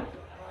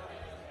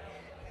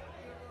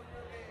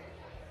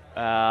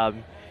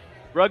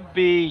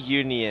 rugby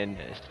union.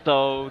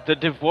 So the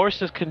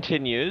divorce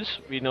continues.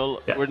 We know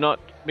Yeah. we're not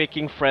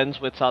making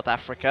friends with South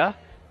Africa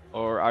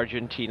or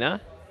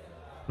Argentina.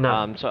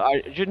 No. So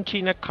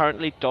Argentina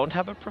currently don't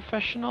have a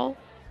professional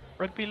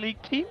rugby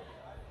league team.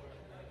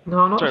 No,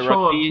 I'm not Sorry, sure if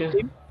rugby you.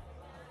 team.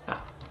 Yeah.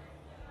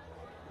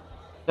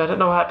 I don't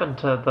know what happened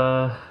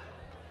to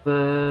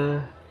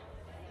the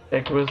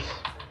Jaguars,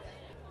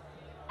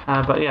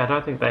 but yeah, I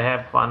don't think they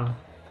have one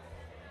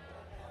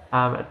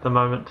at the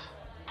moment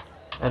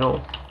at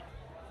all.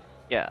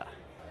 Yeah.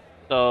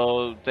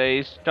 So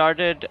they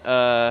started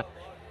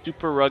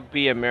Super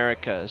Rugby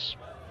Americas.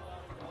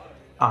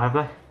 Oh, have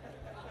they?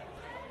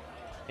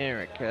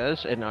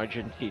 Americas in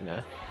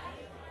Argentina.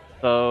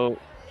 So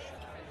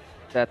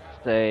that's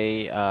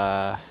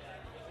a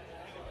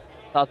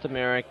South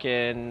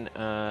American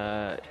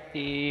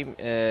team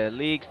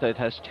league. So it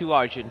has two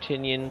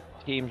Argentinian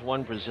teams,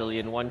 one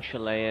Brazilian, one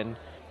Chilean,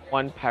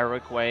 one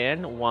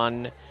Paraguayan,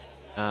 one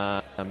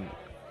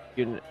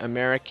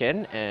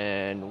American,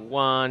 and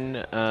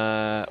one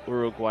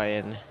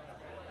Uruguayan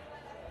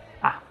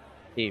Ah,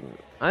 team.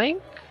 I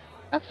think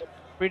that's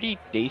a pretty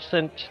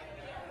decent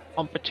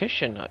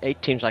competition.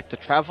 8 teams. Like the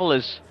travel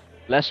is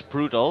less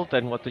brutal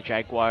than what the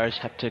Jaguars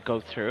had to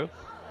go through.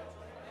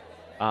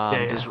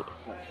 There's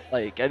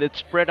yeah. and it's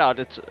spread out.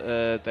 It's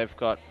they've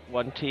got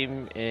one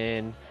team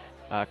in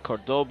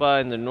Cordoba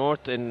in the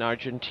north in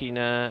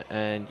Argentina,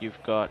 and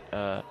you've got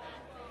a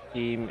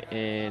team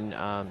in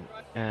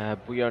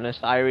Buenos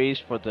Aires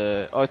for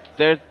the. Oh,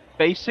 they're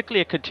basically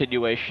a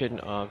continuation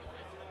of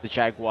the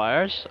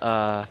Jaguars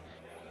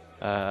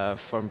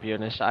from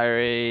Buenos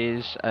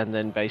Aires, and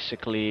then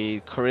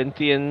basically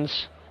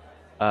Corinthians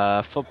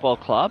Football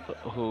Club,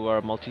 who are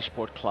a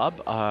multi-sport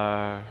club,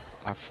 are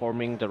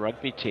forming the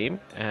rugby team,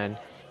 and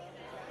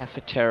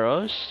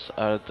Cafeteros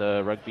are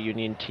the rugby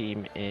union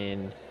team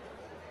in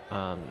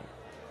um,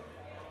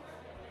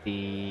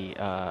 the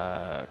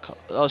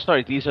oh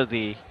sorry, these are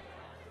the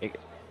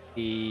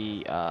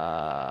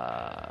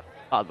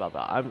blah,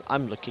 blah.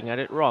 I'm looking at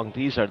it wrong.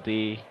 These are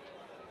the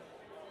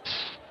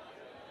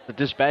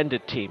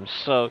disbanded teams.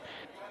 So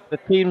the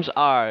teams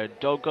are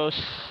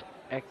Dogos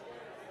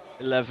 15.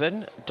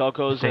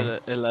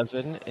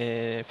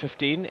 11,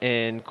 15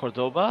 in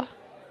Cordoba.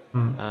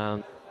 Hmm.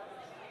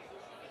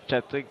 Which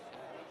I think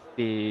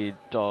the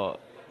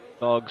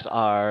dogs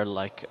are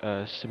like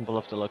a symbol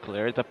of the local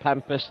area. The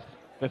Pampas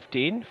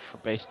 15,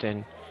 based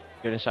in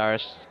Buenos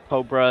Aires.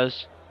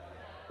 Cobras,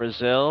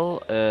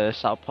 Brazil.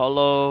 Sao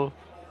Paulo.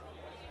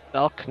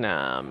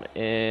 Belknam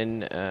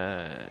in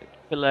Yeah.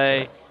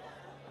 Chile.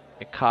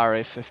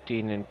 Icare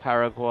 15 in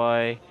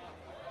Paraguay.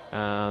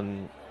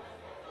 Um,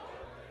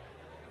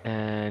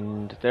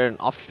 and they're an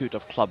offshoot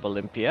of Club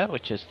Olympia,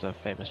 which is the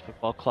famous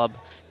football club.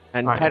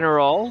 And Right. Yeah.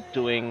 Penarol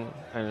doing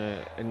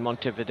in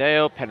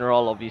Montevideo.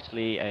 Penarol,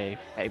 obviously a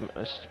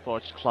famous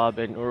sports club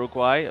in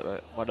Uruguay,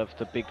 one of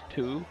the big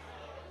two,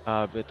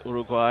 with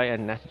Uruguay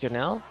and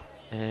Nacional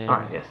All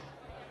right. and Yes.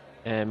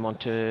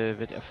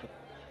 Montevideo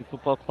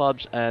football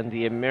clubs. And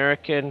the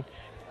American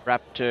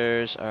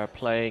Raptors are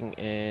playing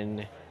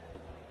in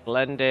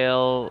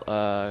Glendale,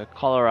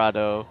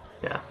 Colorado,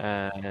 Yeah.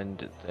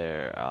 and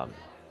they're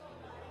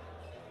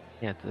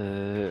yeah,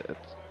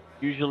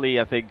 usually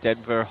I think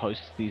Denver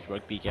hosts these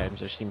rugby games.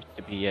 There seems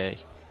to be a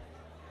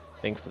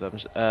thing for them.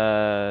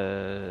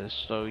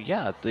 So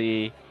yeah,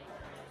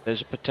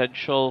 there's a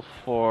potential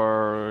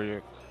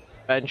for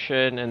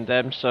expansion and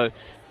them. So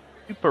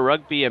Super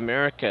Rugby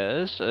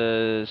Americas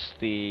is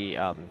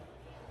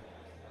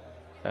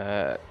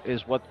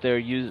what they're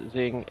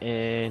using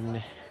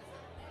in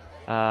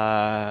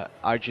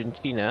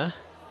Argentina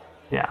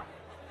Yeah.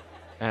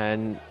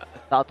 and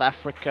South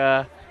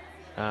Africa.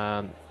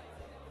 Um,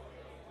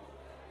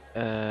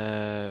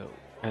 uh,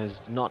 as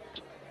not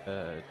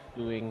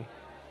doing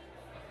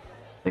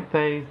I think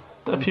they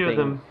a few of something.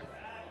 them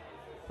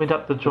went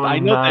up to I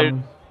join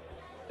know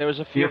there was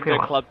a the few of European their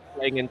ones. clubs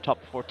playing in top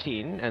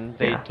 14, and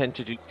they Yeah. tend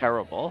to do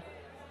terrible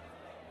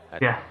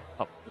at Yeah.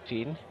 top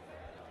 14.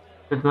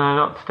 Did they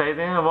not stay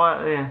there?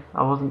 Why? Yeah.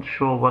 I wasn't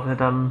sure what had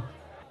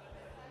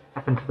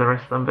happened to the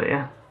rest of them, but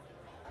yeah.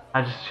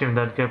 I just assumed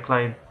they'd go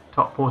play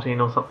top 14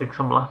 or something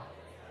similar.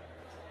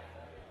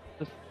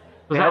 They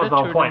Because that had was a the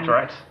whole point,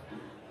 tournament. right?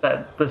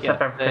 That the Yeah,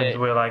 South Africans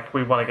were like,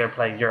 we want to go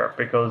play Europe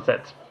because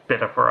that's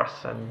better for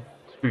us and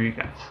screw you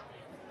guys.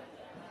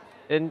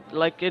 in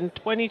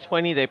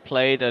 2020 they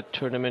played a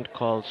tournament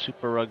called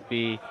Super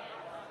Rugby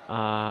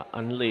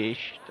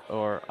unleashed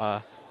or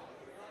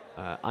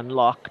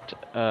unlocked.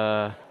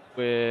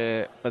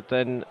 But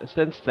then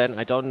since then,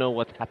 I don't know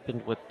what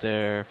happened with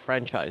their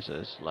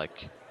franchises.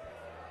 Like,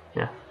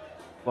 Yeah.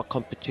 what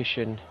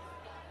competition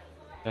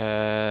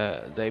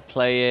they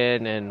play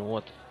in, and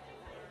what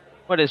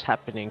is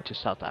happening to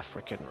South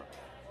African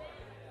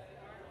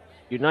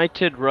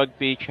United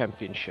Rugby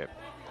Championship.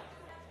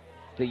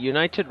 The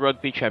United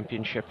Rugby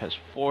Championship has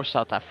 4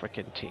 South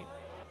African teams.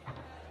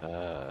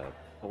 But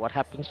what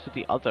happens to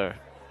the other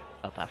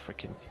South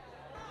African teams?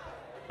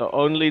 So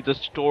only the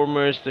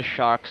Stormers, the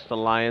Sharks, the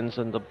Lions,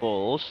 and the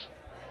Bulls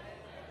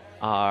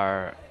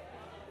are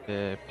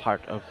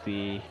part of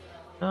the.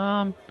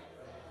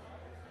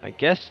 I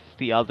guess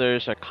the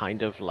others are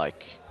kind of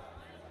like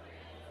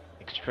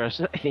extras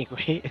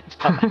anyway in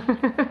South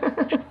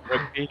African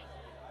rugby.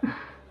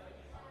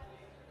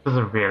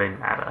 Doesn't really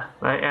matter.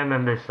 Like, and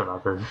then there's some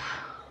others.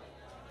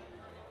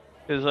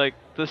 Because like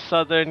the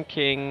Southern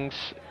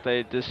Kings,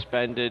 they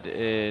disbanded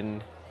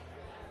in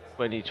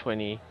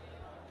 2020.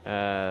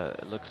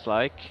 Looks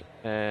like,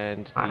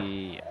 and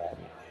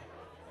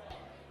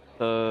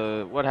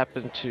what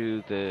happened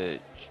to the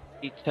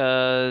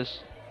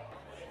Cheetahs?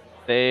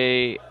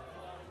 They're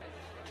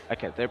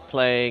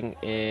playing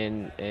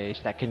in a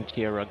second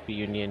tier rugby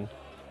union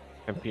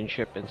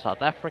championship in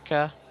South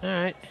Africa. All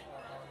right.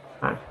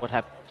 What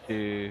happened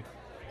to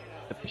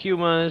the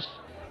Pumas?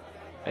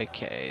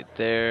 Okay,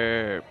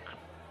 they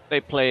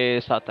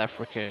play South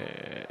Africa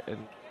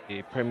in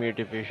the Premier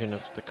Division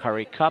of the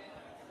Currie Cup.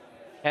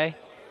 Okay.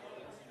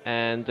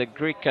 And the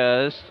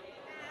Grikas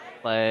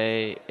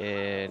play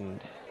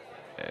in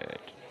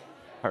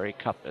Currie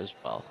Cup as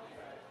well.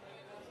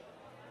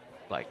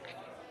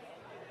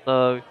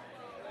 So,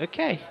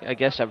 okay, I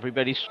guess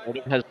everybody sort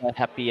of has a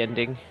happy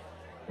ending.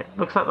 It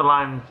looks like the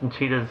Lions and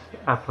Cheetahs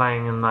are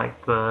playing in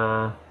like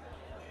the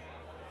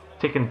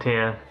second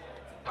tier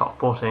top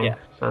 14. Yeah.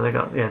 So they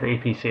got the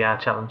EPCR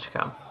Challenge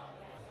Cup.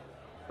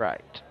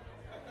 Right.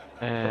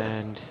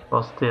 And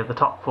whilst the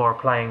top 4 are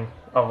playing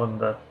in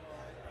the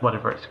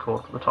whatever it's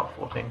called, the top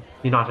 14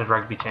 United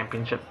Rugby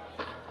Championship.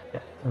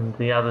 Yeah. And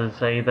the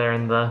others are either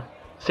in the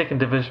second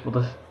division, or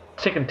the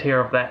second tier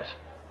of that,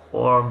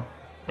 or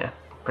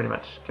pretty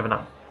much given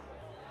up.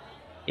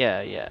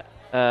 Yeah.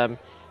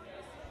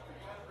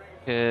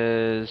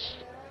 Because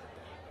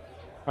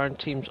current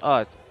teams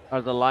are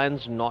the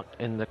Lions not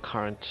in the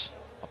current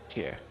top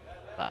tier?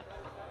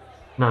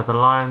 No, the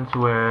Lions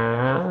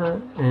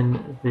were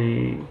in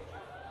the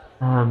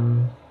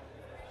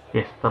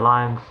yes, the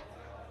Lions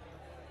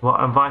were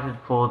invited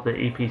for the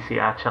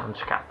EPCR Challenge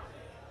Cup,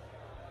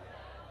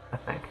 I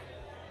think.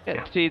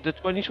 Yeah. See, the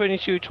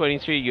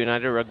 2022-23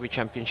 United Rugby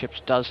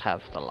Championships does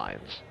have the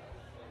Lions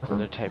on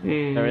their table.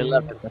 They're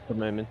 11th at the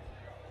moment.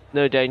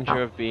 No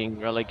danger of being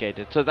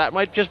relegated. So that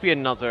might just be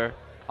another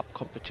cup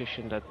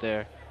competition that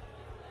they're.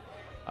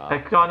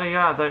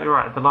 You're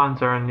right. The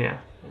Lions are in there.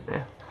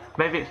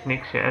 Maybe it's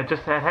next year. It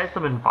has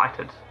them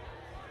invited.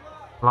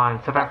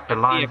 Lions, South Africa,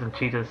 Lions and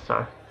Cheetahs.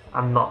 So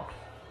I'm not.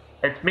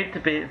 It's meant to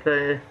be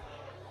the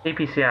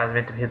EPCR is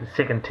meant to be the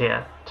second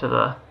tier to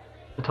the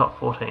top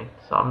 14.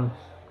 So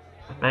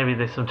maybe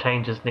there's some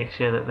changes next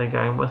year that they're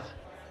going with.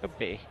 Could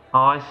be. Oh,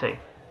 I see.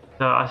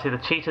 So I see the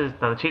Cheetahs.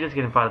 No, the Cheetahs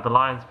get invited. The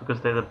Lions because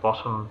they're the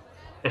bottom.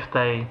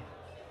 That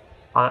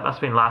must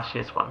have been last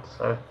year's one.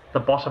 So the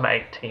bottom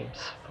 8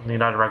 teams from the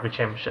United Rugby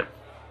Championship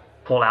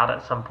fall out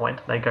at some point,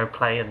 and they go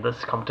play in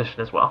this competition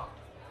as well.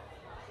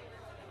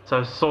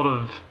 So sort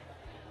of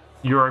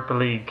Europa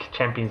League,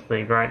 Champions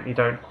League, right? You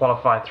don't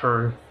qualify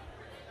through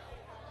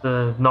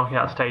the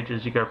knockout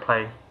stages. You go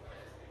play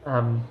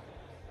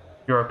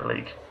Europa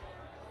League.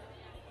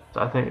 So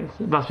I think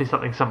it must be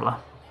something similar.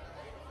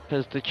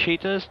 Because the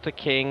Cheetahs, the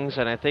Kings,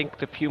 and I think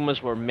the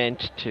Pumas were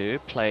meant to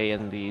play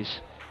in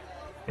these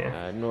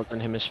Northern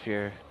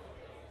Hemisphere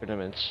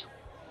tournaments,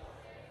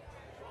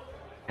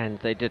 and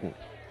they didn't.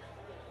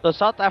 So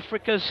South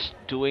Africa's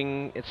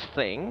doing its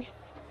thing,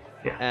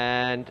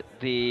 and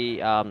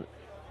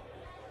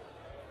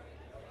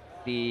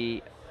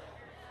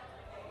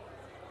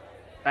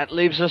that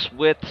leaves us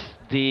with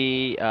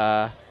the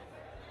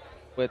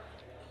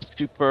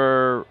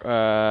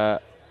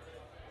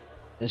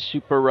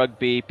Super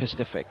Rugby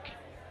Pacific,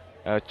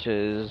 which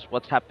is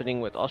what's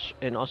happening with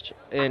in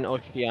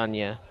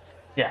Oceania.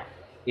 Yeah.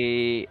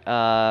 The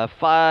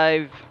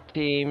 5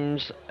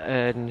 teams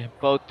in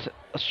both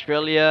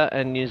Australia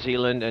and New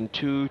Zealand, and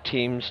 2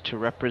 teams to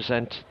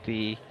represent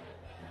the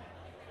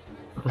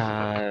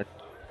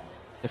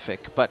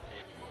Pacific. But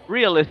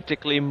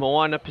realistically,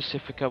 Moana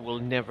Pacifica will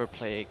never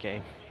play a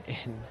game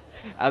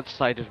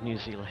outside of New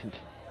Zealand.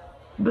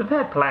 They've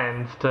had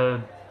plans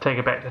to take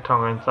it back to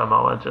Tonga and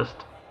Samoa, just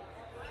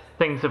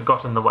things have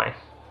got in the way.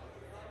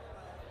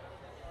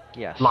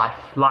 Yes. Life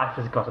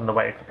has got in the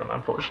way for them,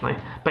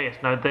 unfortunately. But yes,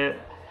 no,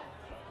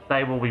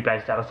 they will be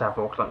based out of South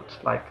Auckland.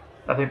 Like,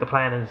 I think the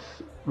plan is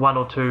 1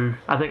 or 2.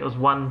 I think it was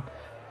 1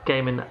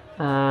 game in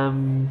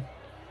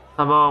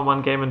Samoa,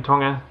 1 game in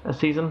Tonga a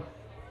season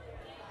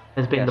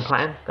has been the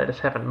plan. They just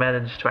haven't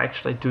managed to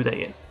actually do that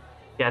yet.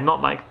 Yeah,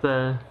 not like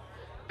the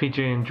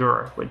Fiji and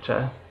Jura, which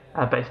are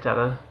based out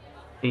of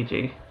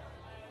Fiji,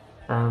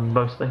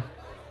 mostly.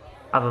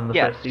 Other than the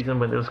Yes. first season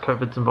when there was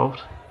COVID's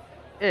involved.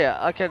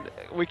 Yeah,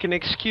 we can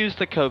excuse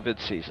the COVID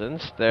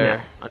seasons.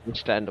 They're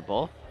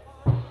understandable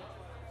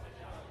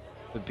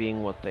for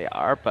being what they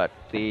are, but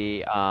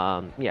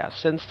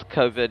since the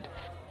COVID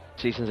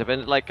seasons have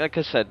been like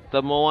I said,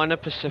 the Moana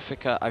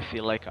Pacifica I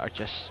feel like are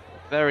just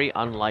very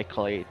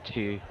unlikely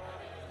to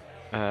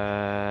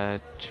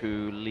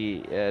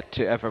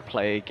ever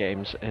play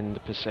games in the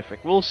Pacific.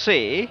 We'll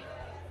see,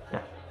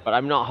 but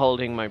I'm not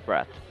holding my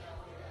breath.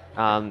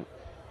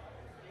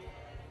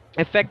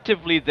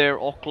 Effectively, they're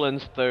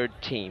Auckland's third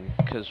team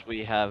because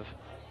we have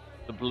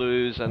the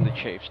Blues and the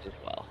Chiefs as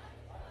well,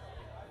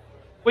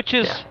 which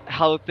is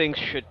how things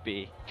should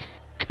be,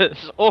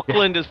 because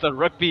Auckland is the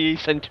rugby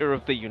center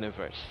of the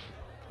universe.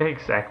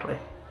 Exactly.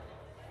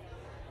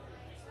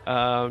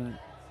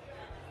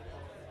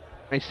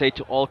 I say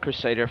to all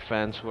Crusader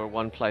fans who are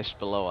one place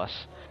below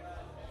us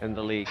in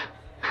the league.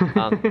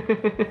 But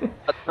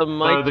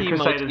the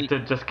Crusaders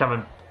did just come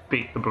and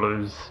beat the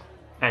Blues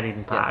at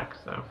Eden Park,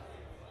 so.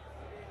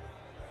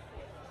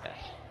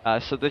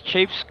 Yes. So the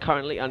Chiefs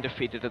currently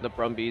undefeated and the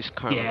Brumbies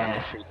currently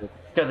undefeated.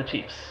 Go the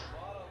Chiefs.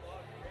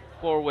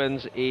 4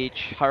 wins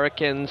each.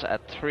 Hurricanes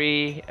at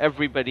 3.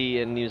 Everybody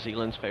in New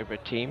Zealand's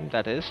favorite team,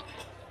 that is.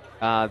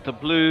 The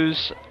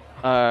Blues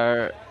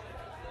are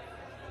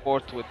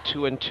 4th with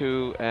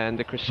 2-2, and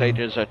the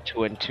Crusaders are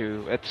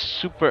 2-2. It's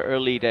super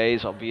early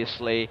days,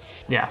 obviously.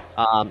 Yeah.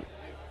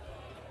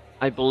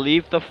 I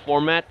believe the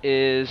format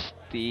is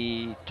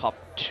the top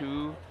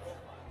 2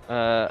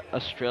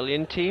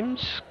 Australian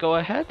teams go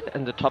ahead,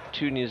 and the top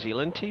 2 New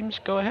Zealand teams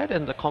go ahead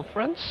in the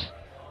conference.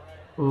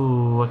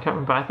 Ooh, I can't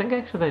remember. I think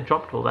actually they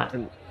dropped all that.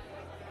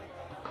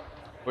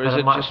 Or is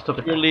it just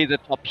purely the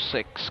top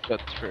 6 go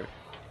through?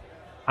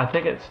 I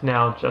think it's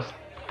now just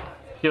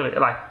purely,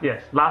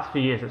 last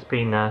few years it's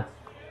been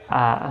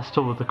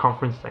still with the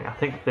conference thing. I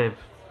think they've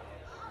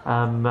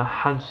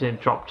 100%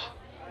 dropped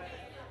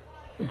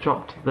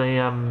the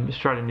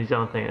Australian New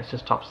Zealand thing. It's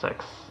just top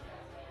 6.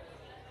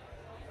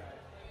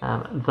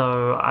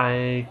 Though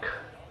I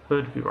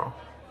could be wrong.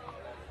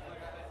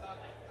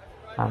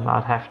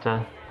 I'd have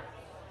to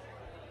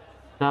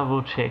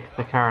double check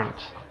the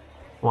current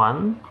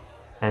one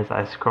as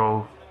I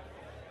scroll.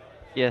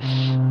 Yes.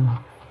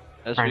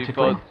 As we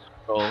both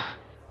scroll.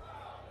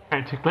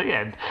 Frantically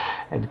and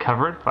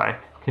cover it by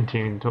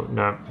continuing to.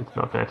 No, it's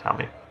not going to tell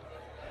me.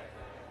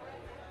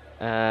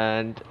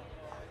 And.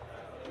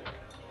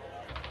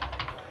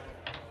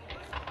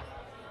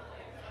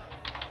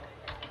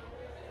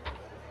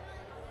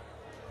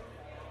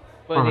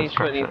 Oh,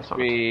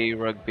 2023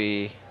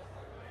 rugby.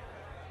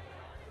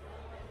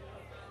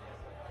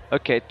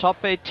 Okay,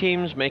 top 8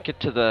 teams make it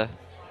to the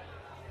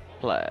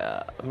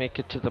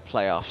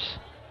playoffs.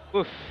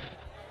 Oof.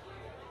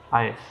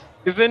 Yes.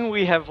 Given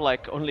we have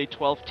like only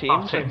 12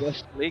 teams in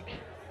this league.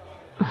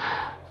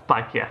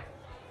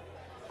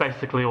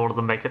 Basically all of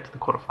them make it to the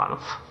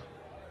quarterfinals.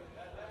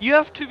 You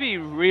have to be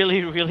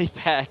really, really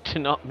bad to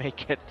not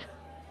make it.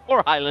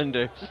 Poor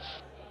Highlanders.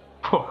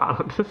 Poor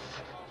Highlanders.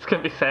 It's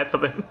gonna be sad for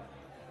them.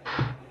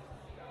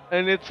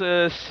 And it's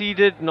a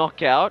seeded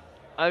knockout.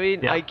 I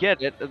mean, I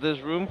get it.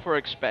 There's room for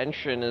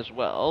expansion as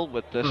well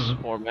with this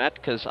format,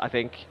 because I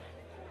think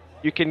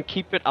you can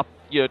keep it up.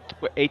 Your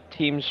 8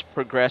 teams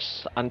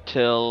progress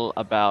until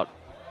about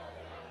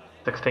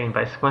 16,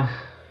 basically.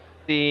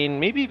 16,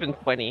 maybe even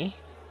 20.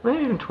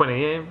 Maybe even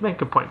 20. Yeah, make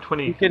a point.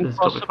 20. You can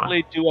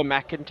possibly do a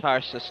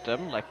McIntyre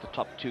system, like the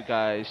top 2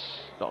 guys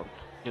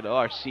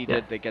are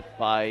seeded. They get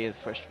by the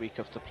first week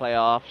of the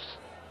playoffs.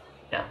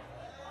 Yeah.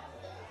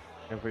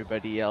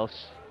 Everybody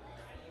else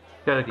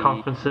go to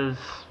conferences,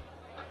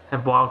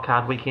 have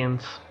wildcard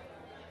weekends.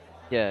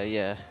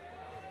 Yeah.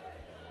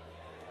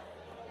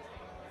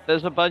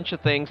 There's a bunch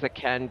of things that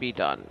can be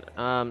done.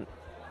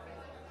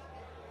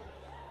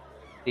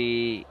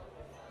 It's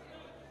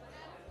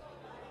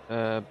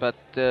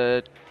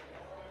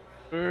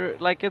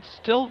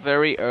still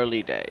very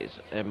early days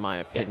in my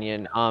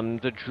opinion.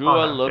 The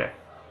Drua look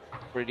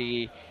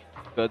pretty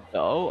good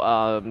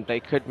though. They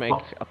could make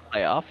a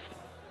playoff.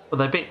 Well,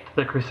 they beat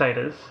the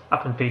Crusaders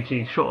up in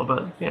Fiji, sure,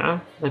 but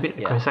they beat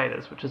the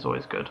Crusaders, which is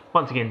always good.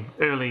 Once again,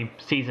 early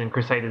season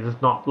Crusaders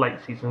is not late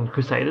season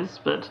Crusaders,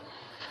 but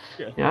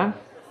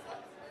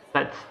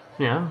that's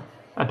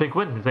a big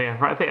win there,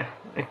 right there.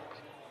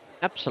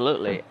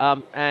 Absolutely.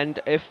 And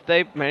if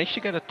they manage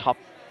to get a top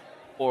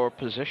 4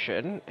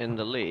 position in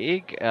the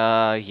league,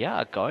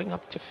 going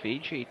up to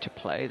Fiji to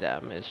play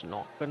them is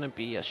not going to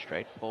be a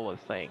straightforward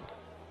thing.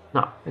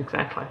 No,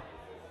 exactly.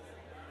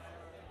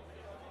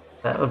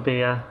 That would be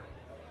a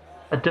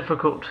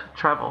difficult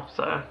travel.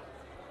 So,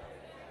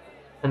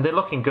 and they're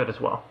looking good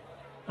as well.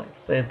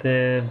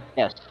 They're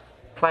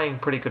playing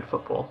pretty good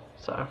football.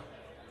 So,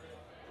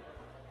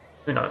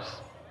 who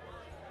knows?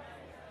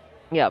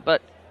 Yeah,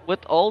 but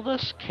with all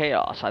this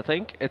chaos, I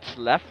think it's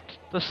left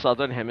the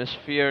Southern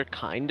Hemisphere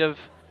kind of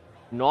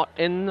not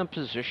in the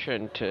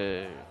position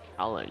to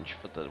challenge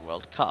for the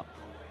World Cup.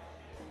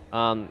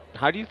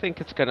 How do you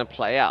think it's going to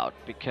play out?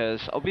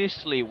 Because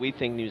obviously we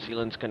think New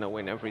Zealand's going to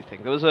win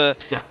everything. There was a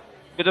Yeah.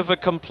 bit of a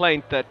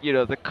complaint that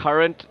the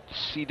current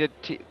seeded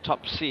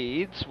top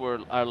seeds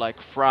are like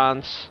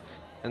France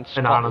and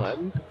In Ireland.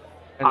 Scotland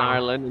and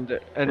Ireland,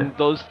 and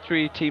those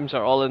three teams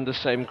are all in the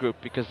same group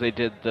because they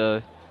did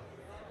the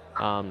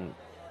um,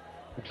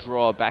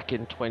 draw back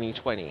in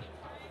 2020.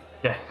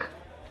 Yeah.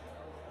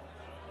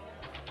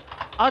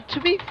 To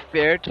be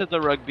fair to the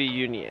rugby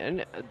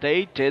union,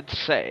 they did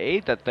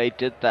say that they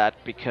did that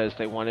because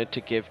they wanted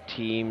to give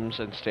teams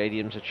and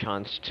stadiums a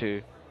chance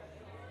to,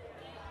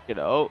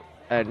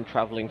 and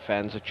traveling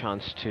fans a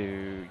chance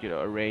to,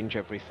 arrange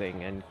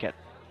everything and get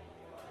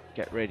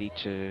ready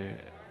to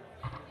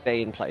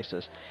stay in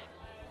places.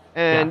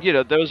 And,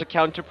 there was a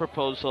counter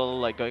proposal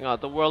like going, oh,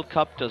 the World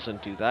Cup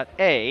doesn't do that.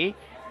 The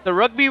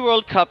Rugby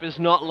World Cup is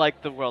not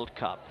like the World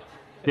Cup.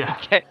 Yeah.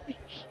 Okay?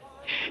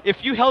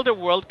 If you held a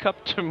World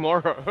Cup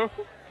tomorrow,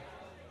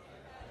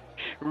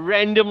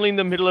 randomly in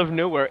the middle of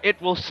nowhere,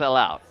 it will sell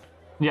out.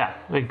 Yeah,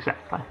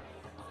 exactly.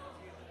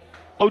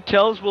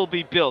 Hotels will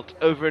be built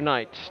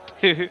overnight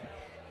to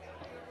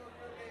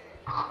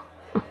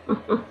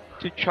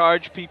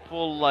charge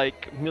people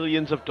like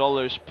millions of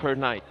dollars per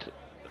night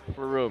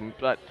for room.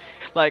 But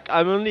like,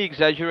 I'm only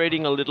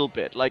exaggerating a little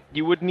bit. Like,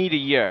 you would need a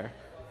year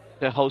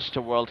to host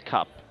a World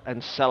Cup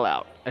and sell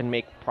out and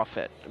make a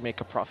profit if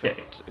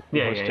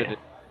you hosted it.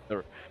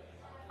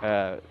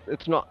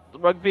 It's not,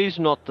 rugby is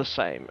not the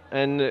same.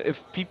 And if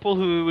people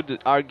who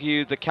would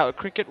argue the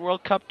Cricket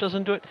World Cup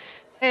doesn't do it,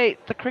 hey,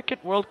 the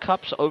Cricket World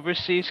Cup's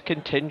overseas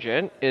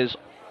contingent is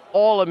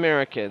all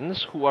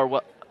Americans who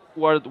are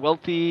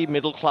wealthy,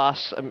 middle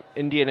class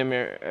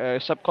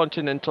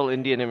subcontinental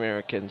Indian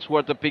Americans who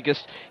are the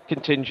biggest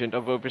contingent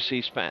of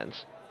overseas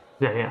fans.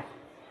 Yeah.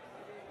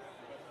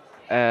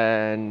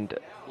 And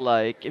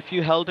like, if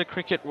you held a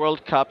Cricket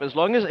World Cup, as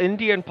long as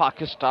India and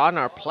Pakistan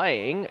are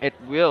playing, it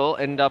will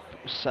end up,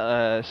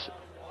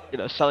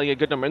 selling a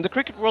good number. And the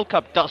Cricket World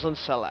Cup doesn't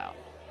sell out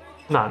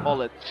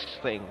all its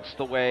things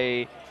the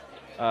way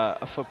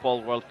a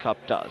Football World Cup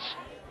does.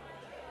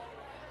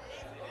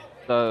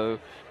 So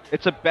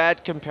it's a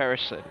bad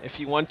comparison. If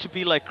you want to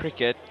be like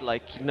cricket,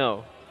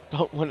 no,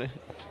 don't want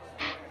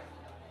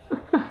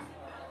to.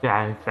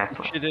 Yeah,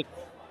 exactly.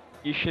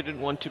 You shouldn't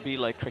want to be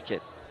like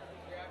cricket.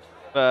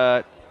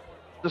 But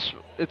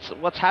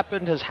what's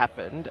happened has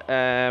happened.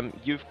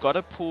 You've got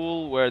a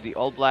pool where the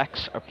All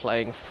Blacks are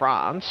playing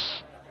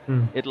France,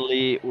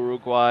 Italy,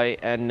 Uruguay,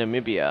 and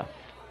Namibia.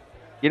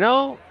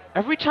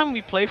 Every time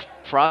we play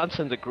France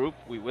in the group,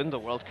 we win the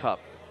World Cup.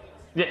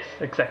 Yes,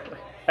 exactly.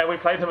 And we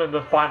played them in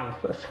the finals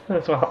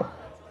as well.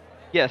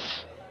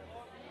 Yes.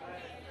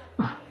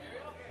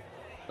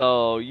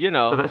 So,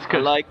 so that's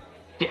good.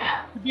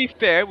 To be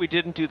fair, we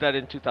didn't do that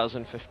in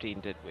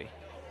 2015, did we?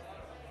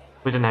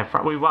 We didn't have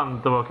France. We won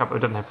the World Cup, but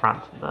we didn't have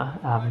France in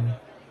the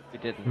we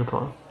didn't. In the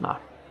pool. No.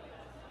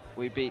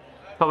 We beat.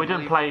 But we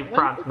didn't play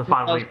France in the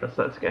final either,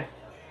 so that's okay.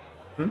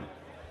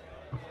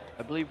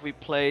 I believe we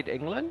played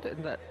England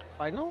in that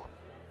final,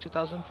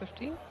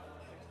 2015.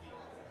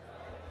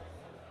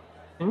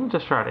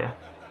 Australia.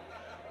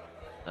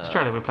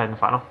 Australia we played in the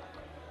final.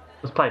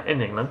 It was played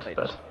in England,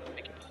 but...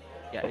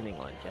 Yeah, in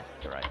England, yeah,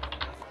 you're right.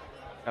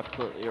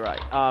 Absolutely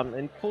right.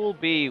 In Pool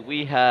B,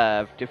 we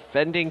have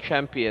defending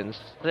champions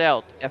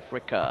South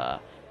Africa.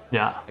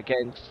 Yeah.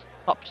 Against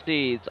top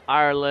seeds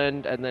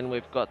Ireland, and then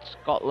we've got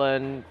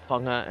Scotland,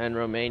 Tonga, and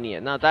Romania.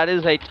 Now that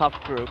is a tough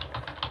group.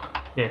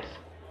 Yes.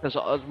 Because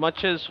as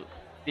much as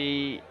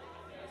the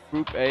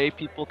Group A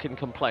people can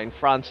complain,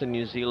 France and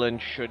New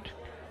Zealand should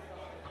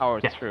power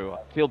through.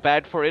 I feel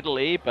bad for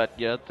Italy, but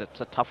yeah,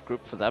 that's a tough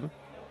group for them.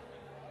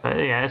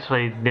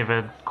 Italy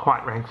never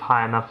quite ranks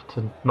high enough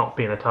to not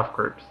be in a tough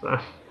group, so...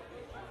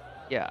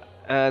 Yeah,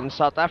 and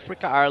South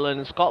Africa, Ireland,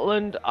 and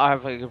Scotland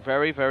have a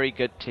very, very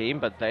good team,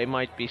 but they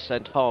might be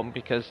sent home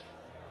because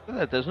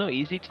there's no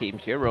easy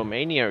teams here.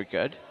 Romania are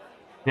good.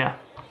 Yeah.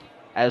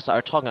 As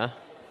are Tonga.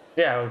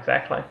 Yeah,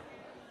 exactly.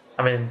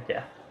 I mean,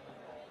 yeah.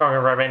 Tonga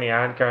and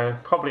Romania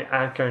probably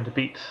aren't going to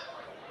beat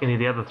any of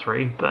the other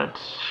three, but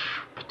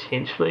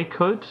potentially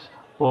could.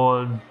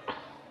 Or,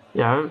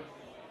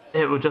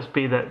 it would just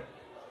be that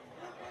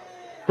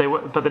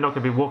but they're not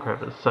going to be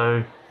walkovers,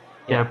 so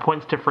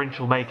points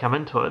differential may come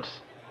into it.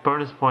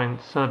 Bonus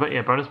points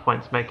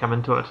may come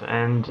into it,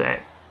 and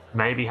it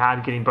may be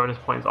hard getting bonus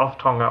points off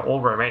Tonga or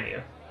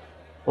Romania,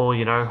 or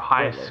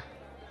high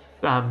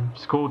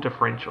score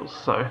differentials.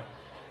 So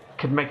it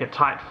could make it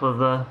tight for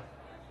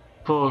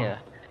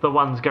the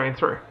ones going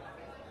through.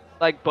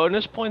 Like,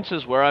 bonus points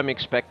is where I'm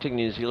expecting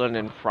New Zealand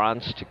and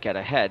France to get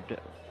ahead.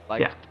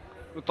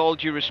 With all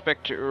due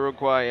respect to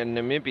Uruguay and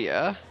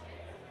Namibia,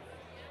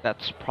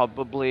 that's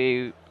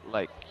probably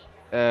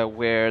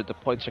where the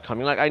points are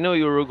coming. Like, I know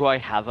Uruguay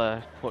have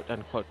a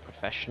quote-unquote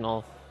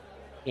professional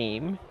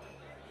team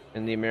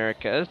in the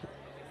Americas,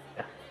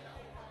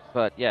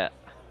 but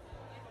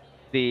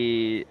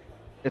they're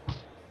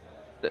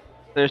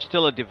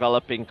still a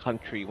developing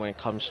country when it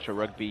comes to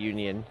rugby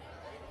union.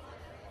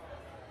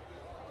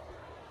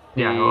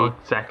 Yeah,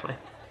 exactly.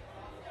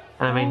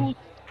 And I mean,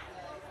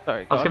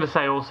 Sorry, I go was on. going to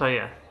say also,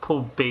 yeah,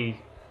 Pool B,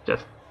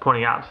 just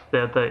pointing out,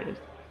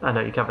 I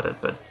know you covered it,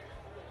 but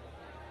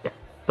yeah,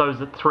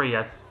 those are three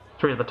of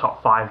the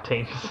top five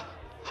teams: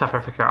 South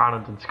Africa,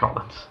 Ireland, and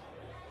Scotland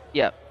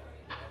Yeah,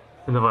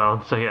 in the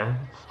world. So yeah,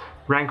 it's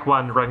rank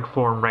 1, rank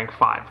 4, and rank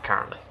 5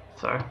 currently.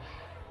 So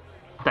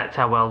that's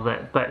how well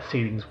that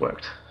seeding's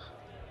worked.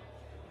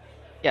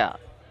 yeah.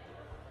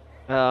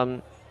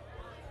 Um,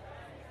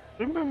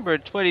 remember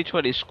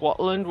 2020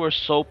 Scotland were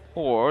so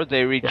poor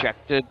they Yeah,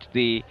 rejected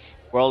the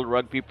World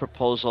Rugby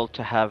proposal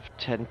to have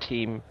 10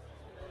 team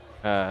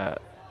uh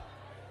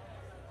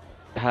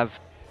have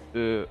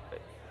uh,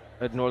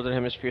 a Northern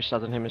Hemisphere,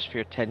 Southern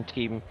Hemisphere 10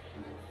 team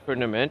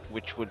tournament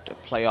which would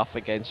play off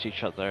against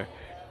each other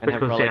and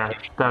have because yeah,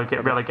 relegation they'll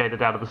get for the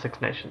relegated out of the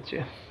Six Nations.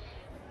 Yeah.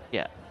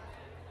 yeah.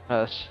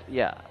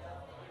 Yeah.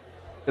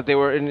 But they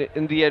were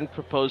in the end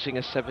proposing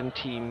a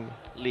 7-team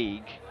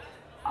league,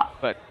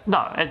 but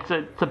No, it's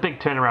a big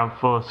turnaround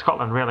for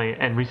Scotland really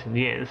in recent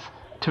years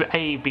to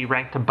be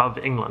ranked above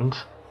England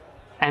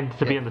and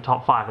to be yeah, in the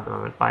top 5 at the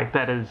moment. Like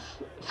that is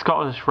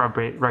Scottish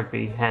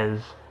rugby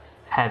has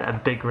had a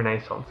big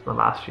renaissance in the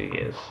last few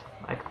years.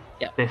 Like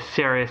yeah, they're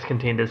serious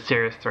contenders,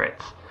 serious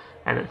threats,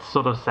 and it's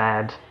sort of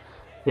sad.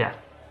 Yeah,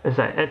 is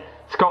that it?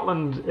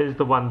 Scotland is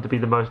the one to be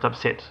the most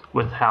upset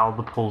with how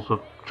the pools were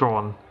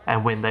drawn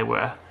and when they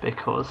were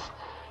because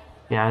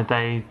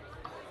they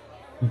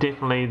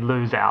definitely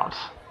lose out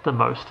the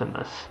most in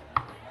this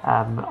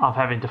of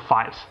having to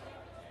fight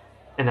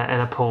in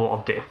a pool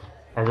of death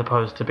as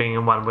opposed to being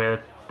in one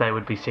where they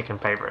would be second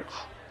favourites.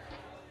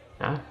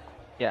 You know?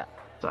 yeah.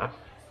 So,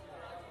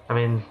 I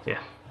mean,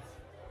 yeah.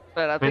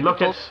 But I I mean, think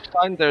look it's at. also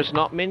a sign there's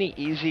not many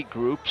easy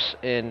groups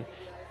in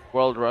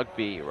World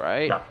Rugby,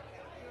 right? No.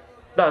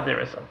 No, there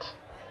isn't.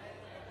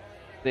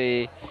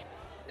 The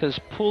Because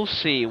Pool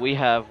C, we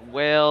have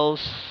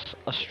Wales,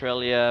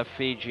 Australia,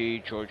 Fiji,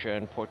 Georgia,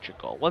 and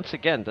Portugal. Once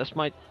again,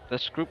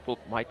 this group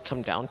might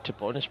come down to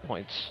bonus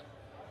points.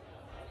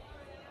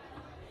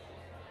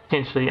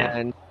 Potentially, yes.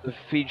 And the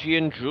Fiji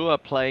and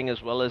Drua playing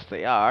as well as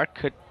they are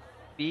could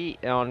be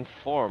on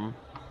form.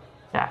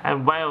 Yeah,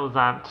 and Wales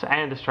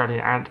and Australia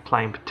aren't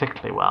playing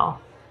particularly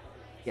well.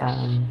 Yes.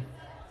 Um,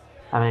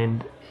 I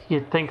mean,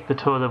 you'd think the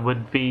two of them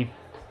would be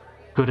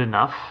good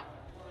enough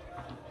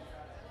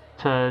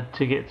to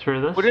get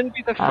through this. Wouldn't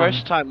be the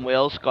first time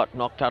Wales got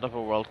knocked out of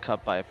a World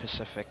Cup by a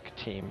Pacific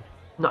team.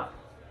 No.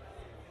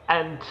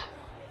 And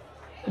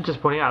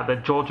just pointing out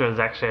that Georgia is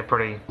actually a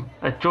pretty.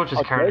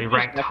 Georgia's currently Georgia's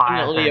ranked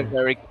higher definitely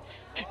than.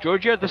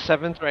 Georgia, the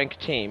 7th ranked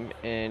team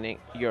in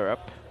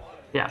Europe.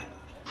 Yeah,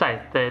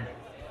 say they're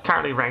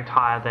currently ranked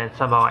higher than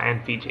Samoa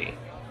and Fiji,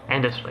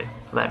 and Italy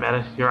for that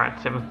matter. You're right,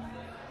 7th.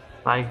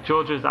 Like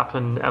Georgia's up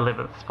in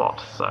 11th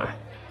spot, so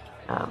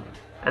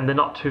and they're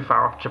not too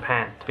far off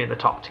Japan to be in the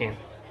top 10.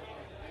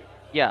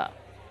 Yeah.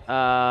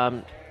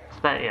 So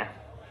that yeah,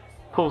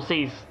 Pool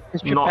C's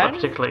Is not a Japan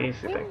particularly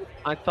easy thing.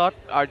 I thought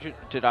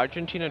did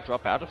Argentina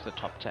drop out of the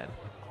top 10?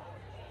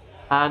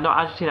 No,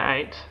 Argentina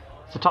 8.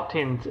 So top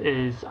 10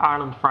 is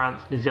Ireland,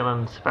 France, New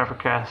Zealand, South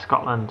Africa,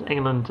 Scotland,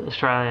 England,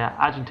 Australia,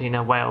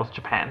 Argentina, Wales,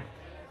 Japan.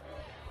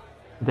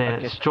 Then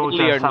Okay, it's so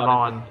Italy Georgia, are not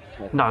Samoa, in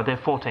the and no, they're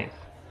 14th.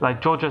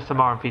 Like Georgia,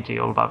 Samoa, and Fiji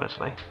all above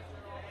Italy.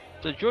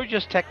 So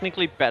Georgia's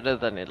technically better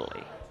than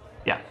Italy.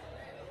 Yeah.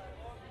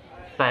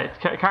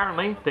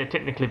 Currently, they're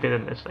technically better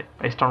than Italy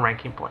based on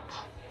ranking points.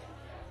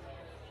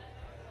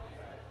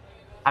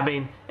 I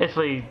mean,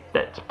 Italy,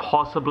 that's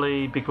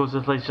possibly because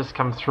Italy's just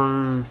come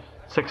through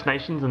Six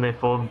Nations and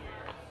therefore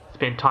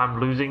spent time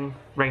losing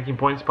ranking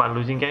points by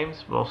losing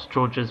games, whilst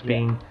Georgia's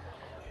been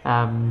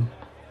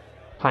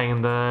playing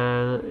in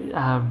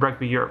the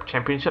Rugby Europe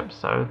Championship,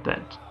 so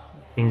that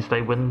means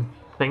they win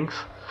things,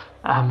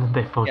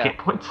 therefore get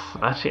points.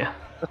 But yeah.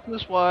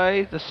 This is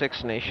why the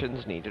Six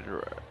Nations needed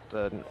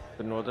the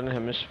Northern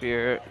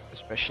Hemisphere,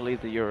 especially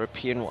the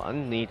European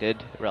one,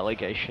 needed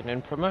relegation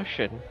and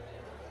promotion.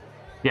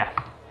 Yeah.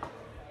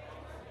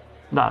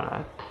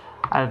 No.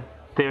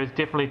 There's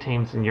definitely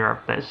teams in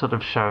Europe that sort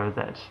of show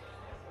that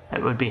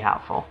it would be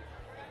helpful.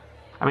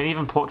 I mean,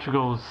 even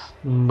Portugal's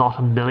not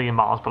a million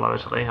miles below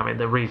Italy. I mean,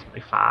 they're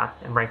reasonably far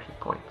in ranking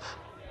points.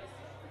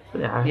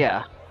 But,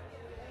 yeah.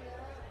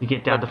 You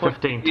get down to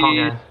 15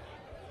 Tonga,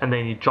 and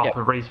then you drop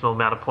a reasonable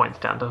amount of points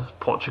down to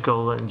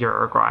Portugal and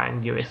Uruguay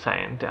and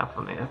USA and down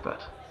from there.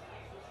 But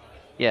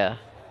yeah.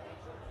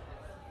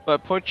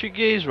 But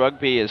Portuguese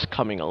rugby is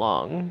coming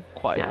along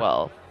quite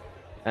well.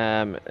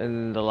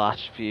 In the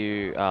last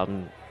few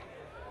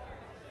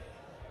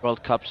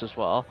World Cups as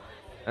well.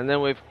 And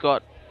then we've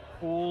got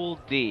Pool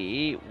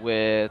D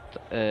with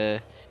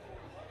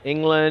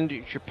England,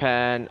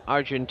 Japan,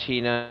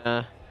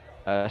 Argentina,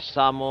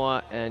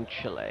 Samoa, and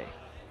Chile.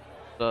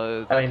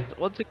 So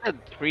once again,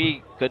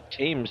 3 good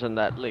teams in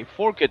that league.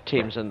 4 good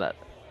teams in that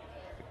group.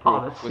 Oh,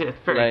 that's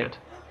very good.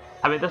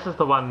 I mean, this is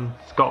the one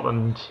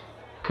Scotland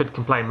could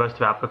complain most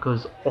about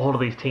because all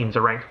of these teams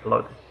are ranked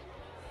below them.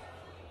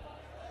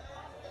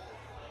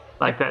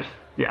 Like that,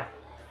 yeah.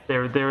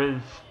 There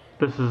is.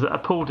 This is a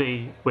Pool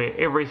D where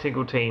every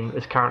single team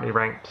is currently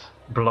ranked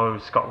below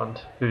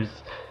Scotland,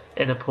 who's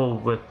in a pool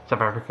with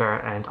South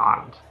Africa and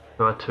Ireland,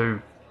 who are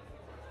two,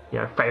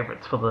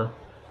 favourites for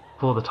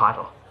the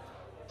title.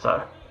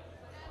 So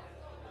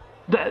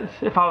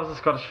if I was a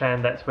Scottish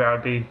fan, that's where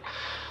I'd be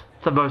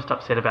the most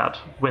upset about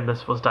when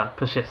this was done.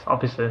 Because yes,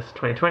 obviously it's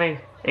 2020.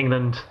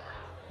 England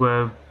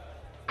were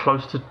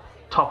close to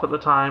top at the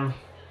time,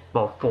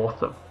 well,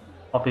 fourth,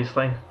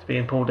 obviously, to be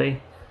in Pool D.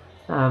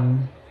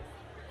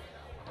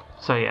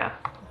 So yeah,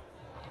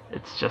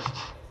 it's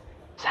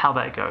how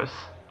that goes.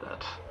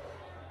 That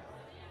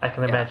I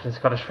can imagine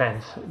Scottish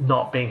fans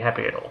not being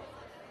happy at all.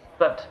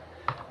 But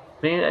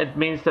it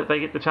means that they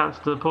get the chance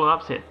to pull an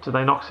upset. Do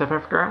they knock South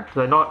Africa out?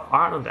 Do they knock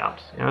Ireland out?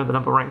 The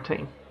number ranked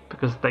team,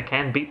 because they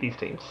can beat these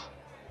teams.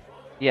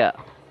 Yeah.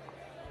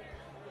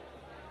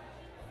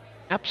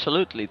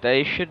 Absolutely,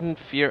 they shouldn't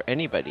fear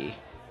anybody.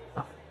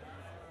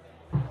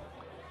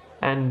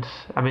 And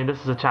I mean, this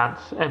is a chance,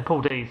 and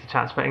Pool D is a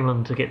chance for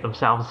England to get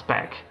themselves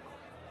back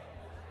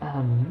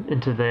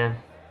into their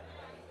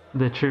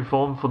true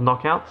form for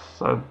knockouts.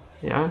 So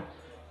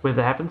whether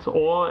that happens,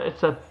 or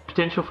it's a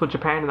potential for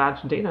Japan and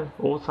Argentina,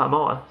 or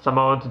Samoa.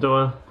 Samoa to do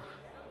a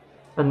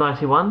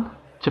 91,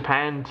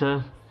 Japan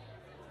to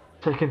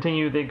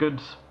continue their good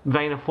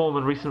vein of form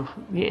in recent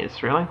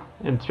years, really,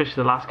 and especially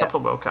the last couple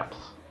of World Cups,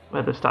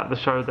 where they're starting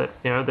to show that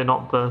they're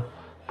not the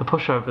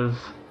pushovers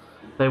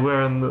they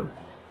were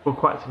for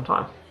quite some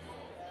time.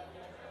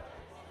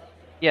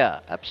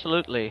 Yeah,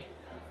 absolutely.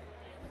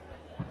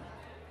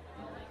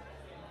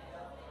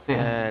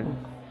 Yeah.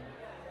 And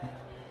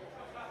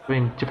I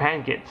mean,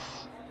 Japan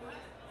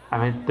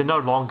they're no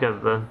longer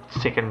the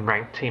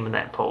second-ranked team in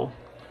that pool,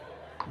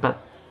 but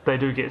they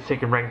do get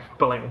second-ranked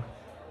billing.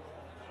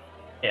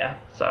 Yeah,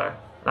 so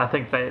I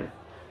think they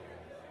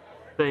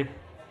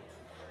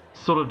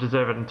sort of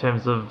deserve it in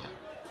terms of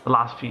the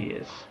last few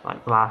years,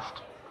 like the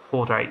last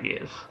 4 to 8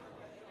 years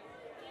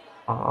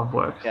of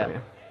work. Yeah. So,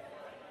 yeah.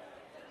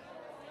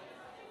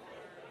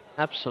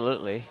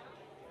 Absolutely.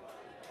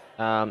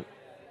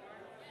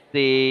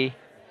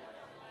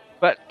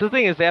 But the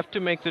thing is, they have to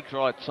make the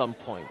draw at some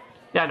point.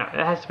 Yeah, no,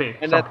 it has to be.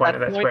 And at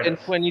that point in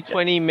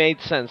 2020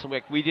 made sense.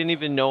 Like, we didn't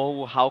even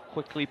know how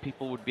quickly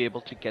people would be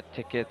able to get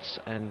tickets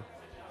and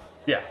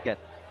get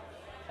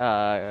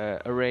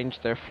arrange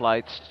their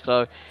flights.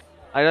 So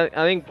I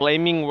think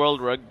blaming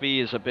World Rugby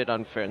is a bit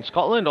unfair. And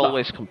Scotland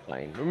always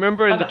complain.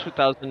 Remember in the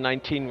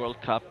 2019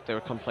 World Cup, they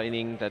were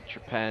complaining that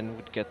Japan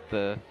would get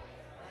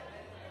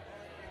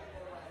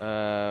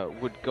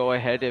would go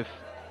ahead if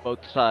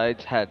both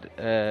sides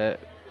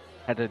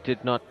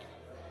did not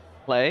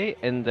play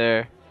in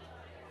their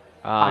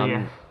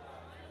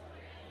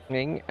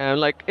thing. And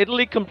like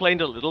Italy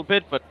complained a little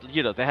bit, but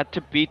they had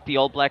to beat the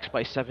All Blacks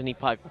by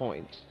 75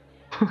 points.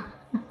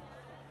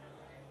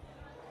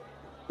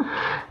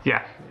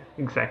 Yeah,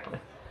 exactly.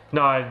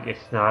 I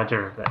do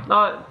remember that.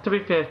 No, to be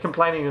fair,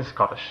 complaining is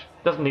Scottish.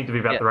 It doesn't need to be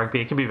about the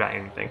rugby, it can be about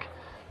anything.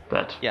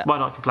 But why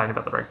not complain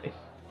about the rugby?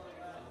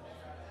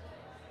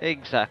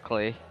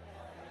 Exactly.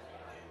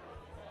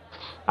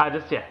 I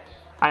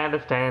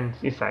understand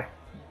you say.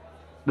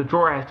 The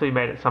draw has to be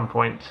made at some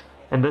point.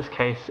 In this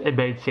case, it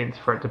made sense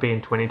for it to be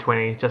in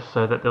 2020, just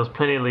so that there was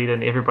plenty of lead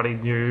in, everybody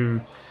knew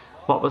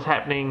what was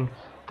happening,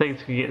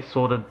 things could get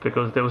sorted,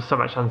 because there was so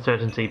much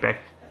uncertainty back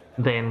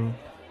then.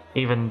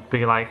 Even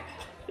be like,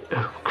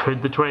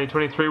 could the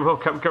 2023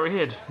 World Cup go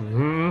ahead?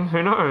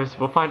 Who knows?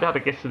 We'll find out, I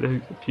guess,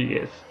 in a few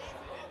years.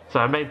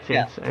 So it made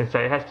sense, and so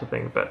it has to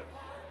be. But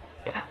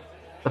yeah,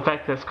 the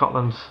fact that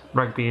Scotland's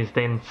rugby is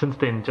since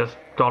then just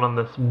gone on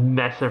this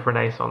massive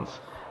renaissance,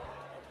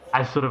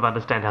 I sort of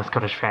understand how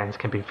Scottish fans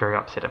can be very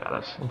upset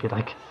about it and be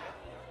like,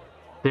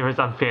 there is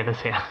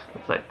unfairness here.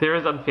 It's like, there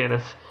is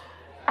unfairness,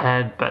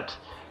 but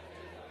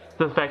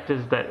the fact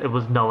is that it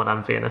was no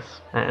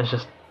unfairness. And it's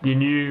just, you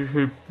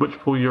knew which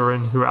pool you were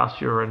in, who else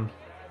you were in.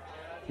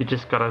 You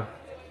just gotta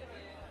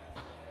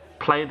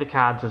play the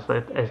cards as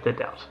they're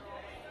dealt.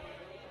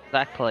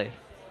 Exactly.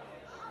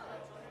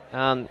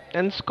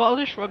 And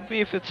Scottish rugby,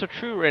 if it's a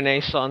true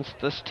renaissance,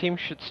 this team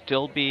should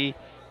still be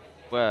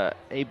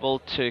able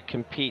to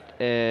compete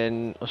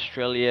in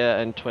Australia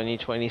in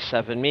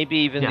 2027, maybe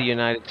even the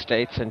United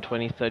States in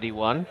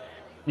 2031.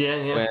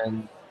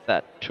 When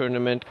that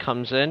tournament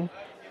comes in.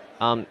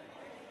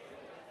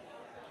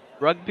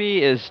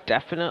 Rugby is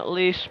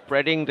definitely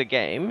spreading the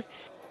game.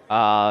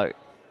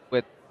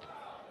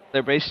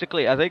 They're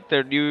basically, I think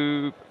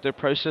their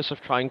process of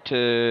trying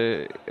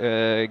to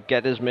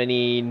get as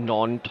many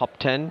non-top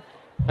 10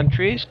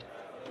 countries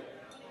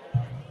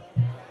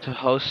to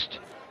host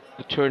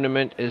the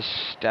tournament is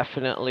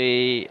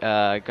definitely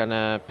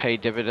gonna pay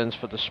dividends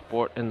for the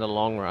sport in the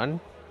long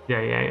run.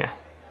 Yeah.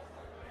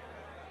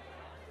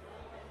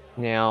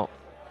 Now,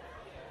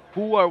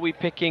 who are we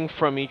picking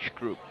from each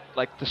group?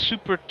 Like the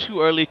super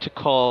too early to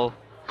call.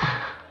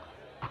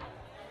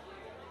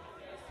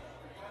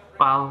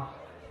 Well,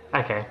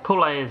 okay,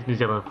 Pool A is New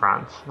Zealand,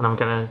 France, and I'm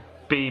going to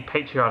be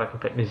patriotic and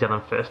pick New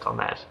Zealand first on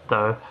that,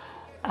 though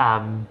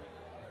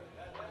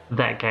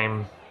that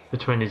game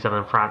between New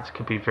Zealand and France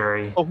could be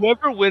very...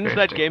 Whoever wins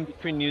that game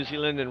between New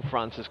Zealand and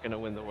France is going to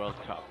win the World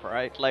Cup,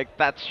 right? Like,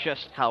 that's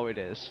just how it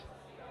is.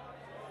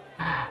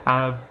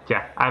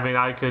 Yeah, I mean,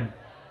 I could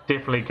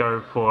definitely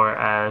go for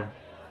a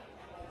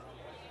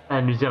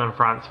New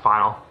Zealand-France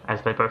final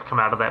as they both come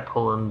out of that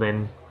pool and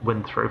then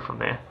win through from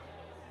there.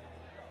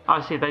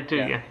 Oh, see, they do,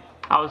 Yeah. yeah.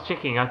 I was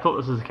checking. I thought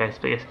this was the case,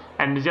 but yes.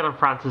 And New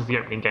Zealand-France is the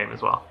opening game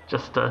as well,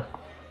 just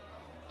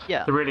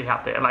Yeah. to really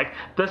help there. Like,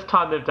 this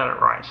time they've done it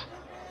right.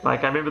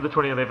 Like, I remember the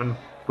 2011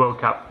 World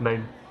Cup,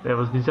 and there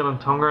was New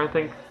Zealand-Tonga, I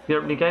think, the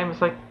opening game.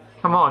 It's like,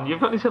 come on, you've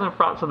got New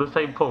Zealand-France in the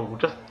same pool.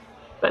 Just,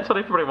 that's what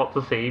everybody wants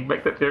to see.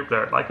 Make that the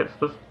opener. Like, it's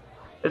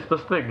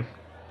this thing.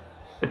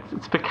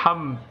 It's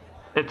become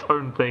its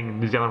own thing,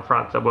 New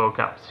Zealand-France at World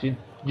Cups. You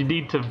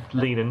need to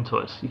lean into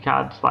it. You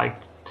can't, like,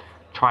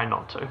 try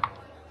not to.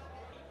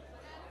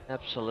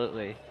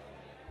 Absolutely.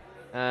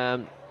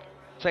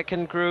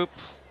 Second group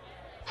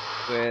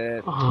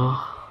with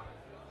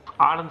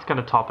Ireland's going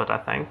to top it, I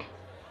think.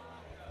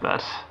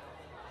 But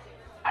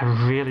I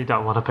really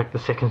don't want to pick the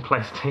second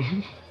place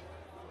team.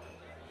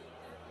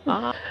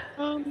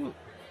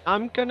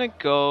 I'm gonna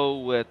go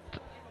with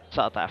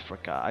South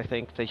Africa. I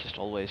think they just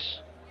always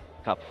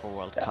cup for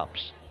World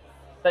Cups.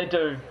 They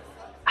do.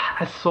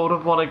 I sort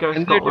of want to go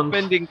And Scotland.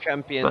 they're defending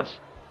champions. But,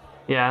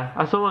 yeah,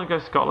 I still want to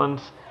go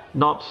Scotland.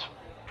 Not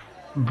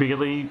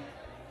really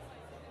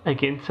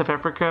against South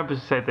Africa, but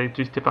say they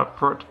do step up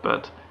for it.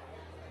 But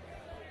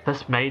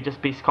this may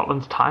just be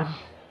Scotland's time.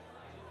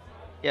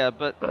 Yeah,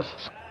 but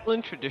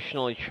Scotland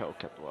traditionally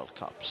choke at World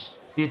Cups.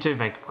 You do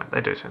make a point.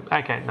 They do too.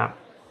 Okay, no.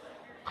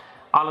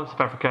 Ireland,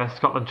 South Africa,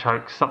 Scotland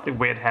chokes, something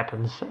weird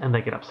happens, and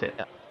they get upset.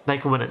 Yeah. They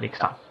can win it next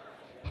time.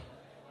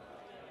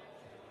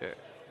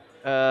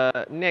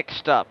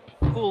 Next up,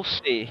 Pool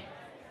C.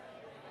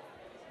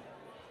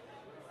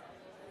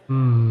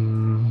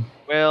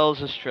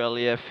 Wales,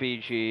 Australia,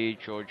 Fiji,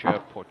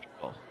 Georgia,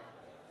 Portugal.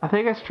 I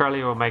think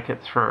Australia will make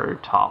it through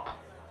top.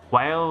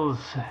 Wales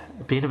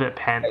being a bit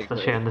pants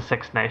this year in the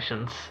Six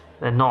Nations.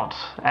 They're not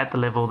at the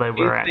level they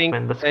were at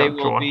when this got drawn.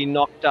 They will be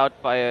knocked out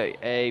by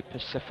a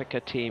Pacifica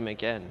team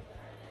again?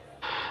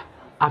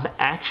 I'm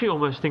actually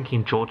almost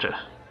thinking Georgia.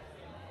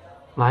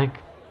 Like,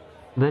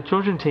 the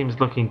Georgian team's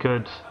looking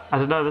good. I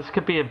don't know, this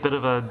could be a bit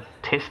of a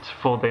test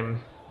for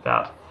them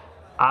about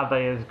are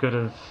they as good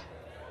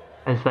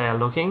as they are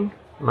looking?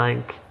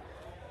 Like,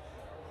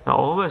 I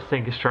almost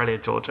think Australia,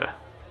 Georgia.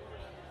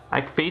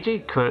 Like, Fiji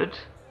could,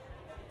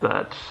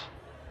 but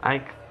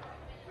like,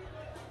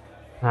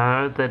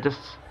 no, they're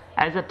just,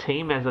 as a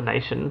team, as a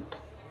nation,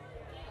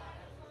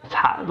 it's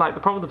hard. Like,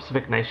 the problem with the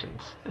Pacific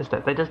nations is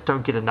that they just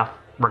don't get enough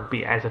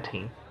rugby as a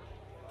team.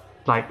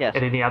 Like, yes.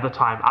 At any other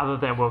time other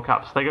than World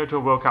Cups. They go to a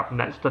World Cup and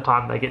that's the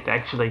time they get to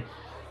actually,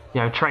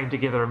 train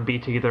together and be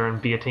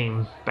a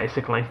team,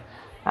 basically.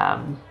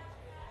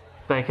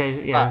 They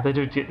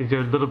do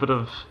a little bit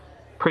of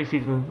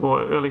pre-season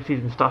or early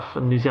season stuff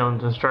in New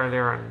Zealand and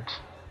Australia and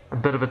a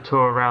bit of a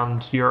tour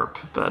around Europe,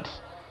 but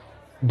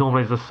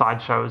normally the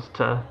sideshows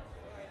to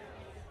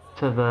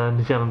the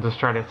New Zealand,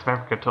 Australia, South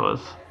Africa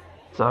tours.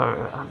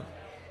 So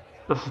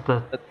this is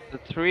the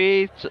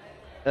three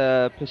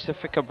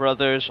Pacifica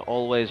brothers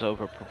always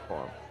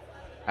overperform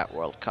at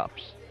World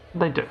Cups.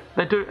 They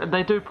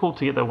do pull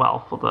together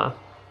well for the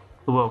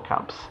World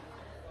Cups.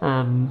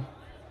 And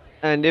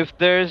if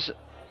there's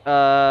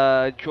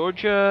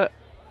Georgia,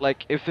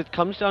 like if it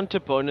comes down to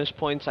bonus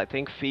points, I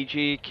think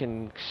Fiji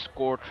can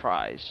score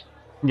tries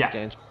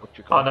against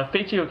Portugal. Oh no,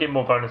 Fiji will get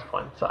more bonus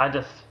points. So I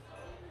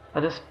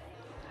just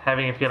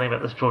having a feeling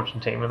about this Georgian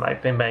team, and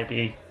like it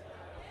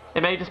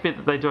may just be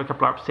that they do a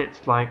couple of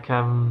upsets, like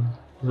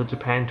the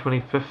Japan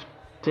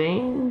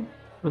 2015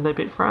 when they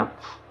beat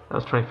France. That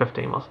was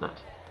 2015, wasn't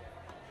it?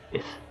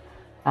 Yes.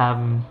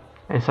 And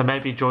so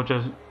maybe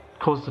Georgia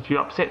causes a few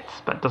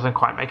upsets, but doesn't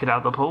quite make it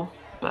out of the pool.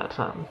 But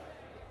I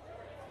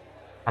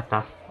don't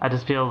know. I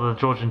just feel the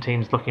Georgian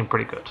team's looking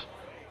pretty good.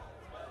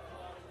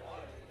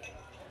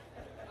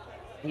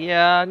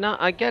 Yeah, no,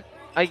 I get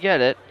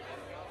it.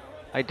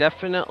 I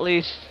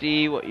definitely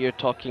see what you're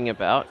talking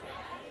about.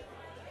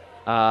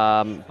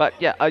 But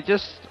yeah,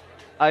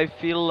 I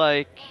feel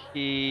like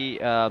he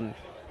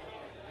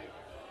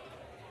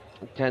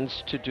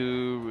tends to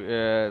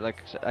do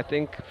I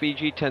think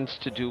Fiji tends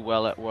to do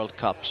well at World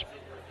Cups.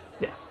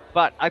 Yeah.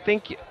 But I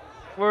think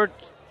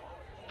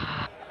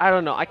I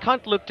don't know. I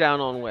can't look down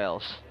on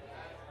Wales.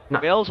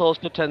 No. Wales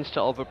also tends to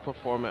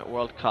overperform at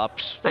World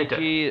Cups.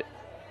 Fiji,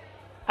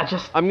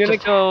 I'm gonna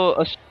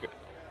go.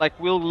 Like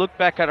we'll look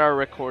back at our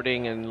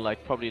recording and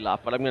like probably laugh,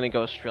 but I'm gonna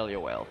go Australia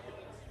Wales.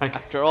 Okay.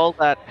 After all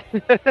that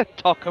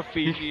talk of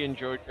Fiji and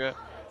Georgia,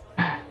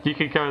 you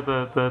could go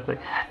the thing.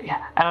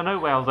 Yeah, and I know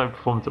Wales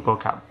overperformed at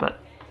World Cup, but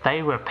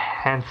they were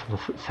pants in the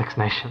Six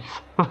Nations.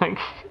 Like.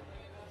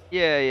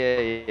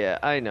 Yeah.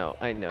 I know.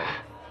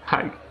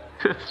 Like,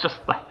 it's just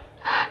like,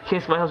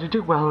 yes, Wales, you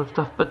do well and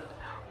stuff, but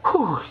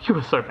whew, you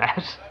were so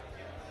bad.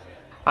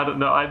 I don't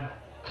know.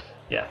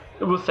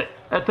 We'll see.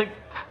 I think,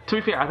 to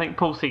be fair, I think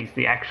Pool C is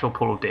the actual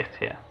pool of death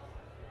here.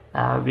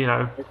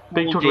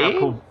 Being talking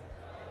about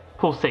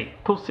Pool C.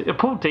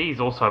 Pool D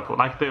is also a pool.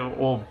 Like, they're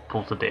all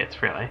pools of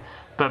death, really.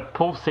 But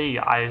Pool C,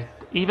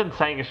 even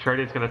saying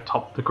Australia's going to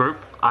top the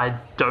group, I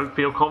don't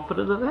feel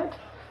confident in that.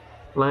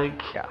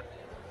 Like, Yeah.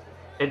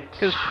 it.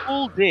 Because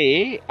Pool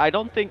D, I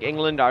don't think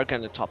England are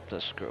going to top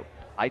this group.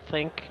 I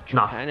think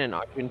No. Japan and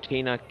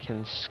Argentina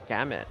can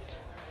scam it.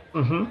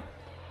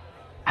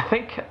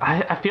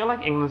 I feel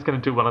like England's going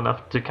to do well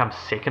enough to come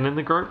second in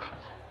the group,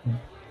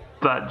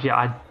 but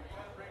yeah,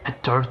 I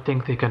don't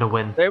think they're going to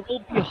win. There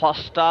will be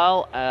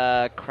hostile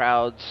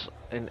crowds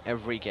in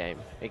every game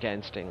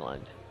against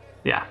England.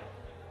 Yeah.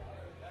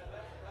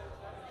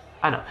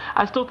 I know.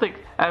 I still think,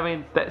 I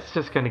mean, that's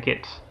just going to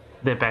get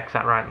their backs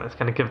out right, and it's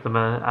going to give them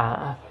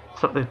a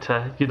something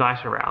to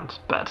unite around.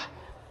 But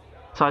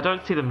so I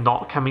don't see them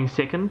not coming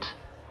second,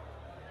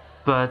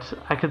 but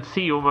I could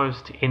see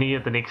almost any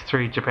of the next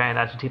three, Japan,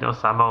 Argentina, or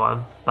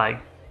Samoa,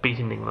 like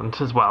beating England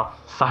as well.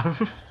 So,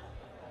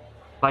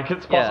 like,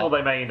 it's possible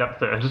they may end up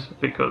third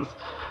because,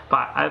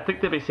 but I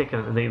think they'll be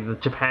second, and either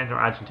Japan or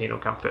Argentina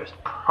will come first.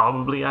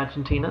 Probably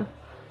Argentina,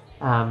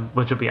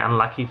 which would be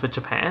unlucky for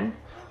Japan,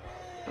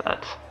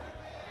 but.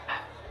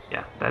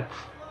 Yeah,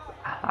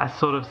 I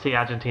sort of see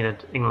Argentina,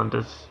 England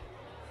as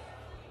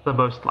the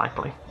most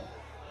likely.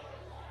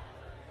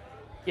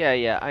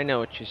 Yeah, I know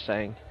what you're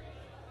saying.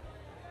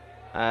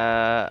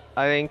 I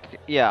think,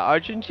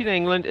 Argentina,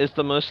 England is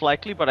the most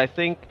likely, but I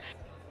think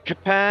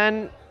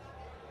Japan,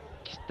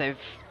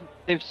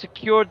 they've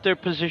secured their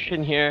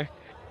position here.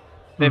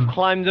 They've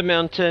climbed the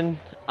mountain.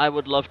 I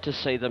would love to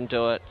see them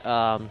do it.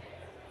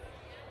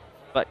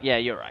 But yeah,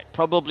 you're right.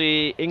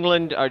 Probably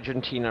England,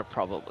 Argentina,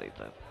 probably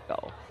the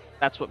goal.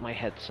 That's what my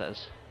head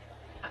says.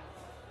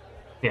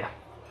 Yeah.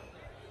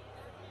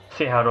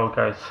 See how it all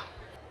goes.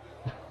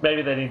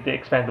 Maybe they need to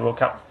expand the World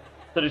Cup.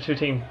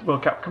 32-team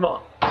World Cup, come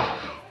on.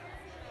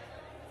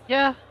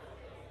 Yeah.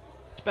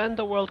 Expand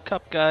the World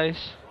Cup,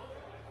 guys.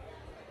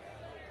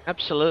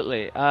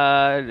 Absolutely.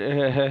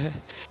 But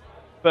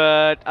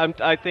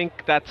I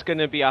think that's going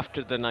to be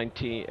after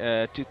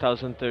the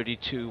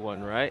 2032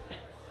 one, right?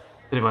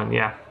 31,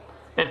 yeah.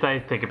 If they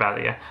think about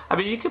it, yeah. I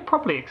mean, you could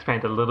probably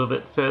expand a little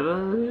bit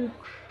further.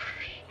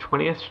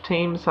 20th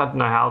teams. I don't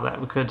know how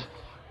that could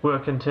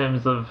work in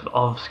terms of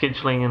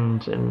scheduling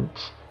and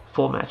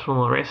format and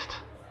all the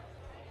rest.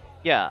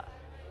 Yeah.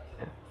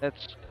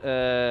 That's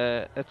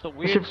a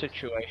weird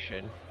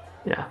situation.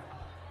 Yeah.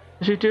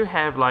 But you do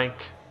have, like,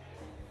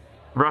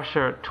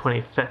 Russia at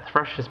 25th.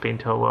 Russia's been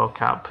to a World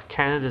Cup.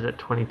 Canada's at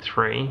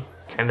 23.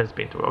 Canada's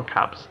been to World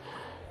Cups.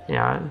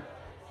 Yeah.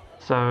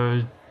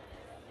 So,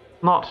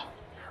 not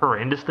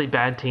horrendously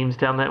bad teams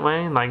down that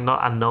way. Like,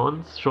 not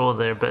unknowns. Sure,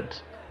 they're a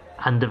bit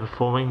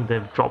underperforming.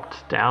 They've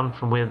dropped down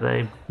from where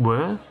they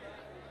were.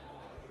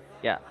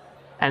 Yeah.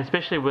 And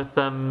especially with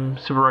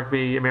Super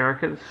Rugby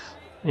Americas,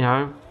 you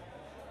know,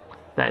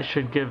 that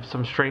should give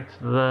some strength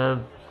to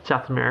the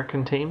South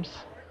American teams.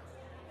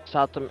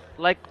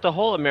 Like the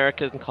whole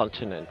American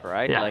continent,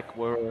 right? Yeah. Like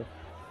we're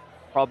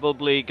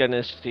probably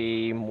gonna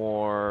see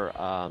more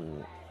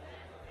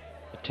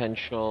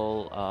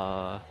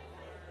potential.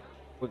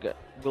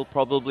 We'll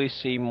probably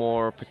see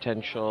more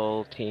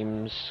potential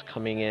teams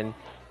coming in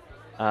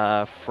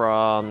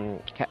from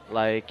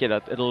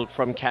it'll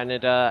from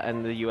Canada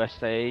and the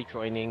USA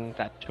joining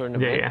that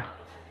tournament. Yeah.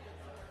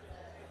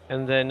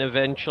 And then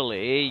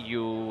eventually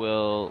you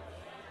will,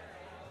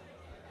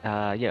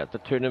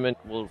 the tournament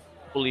will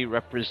fully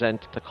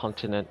represent the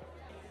continent.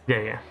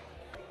 Yeah.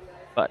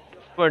 But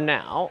for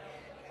now,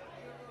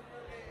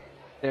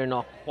 they're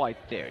not quite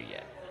there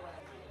yet.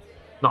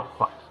 Not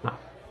quite, no.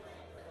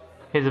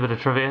 Here's a bit of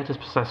trivia,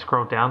 just as I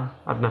scroll down.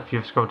 I don't know if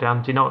you've scrolled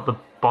down. Do you know what the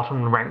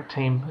bottom ranked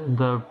team in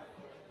the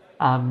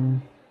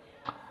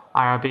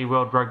IRB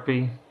World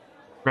Rugby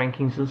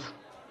rankings is?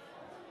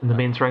 In the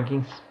men's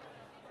rankings?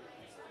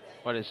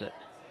 What is it?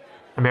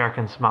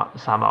 American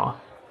Samoa.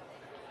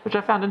 Which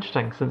I found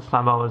interesting since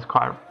Samoa is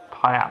quite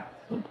high up.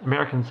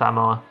 American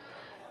Samoa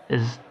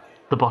is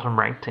the bottom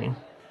ranked team.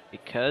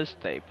 Because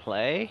they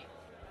play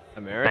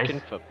American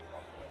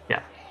football.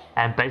 Yeah.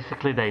 And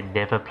basically they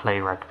never play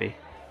rugby.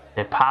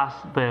 Their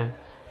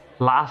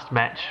last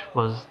match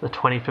was the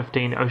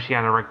 2015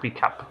 Oceania Rugby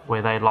Cup,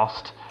 where they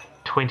lost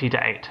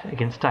 20-8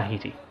 against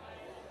Tahiti.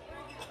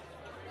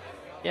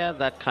 Yeah,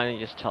 that kind of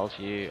just tells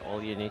you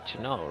all you need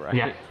to know, right?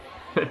 Yeah,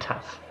 it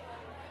does.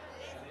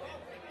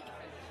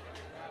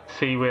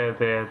 See where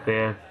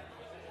their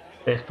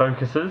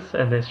focus is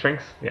and their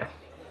strengths. Yeah.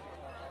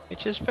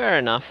 Which is fair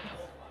enough.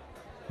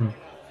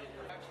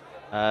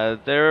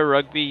 They're a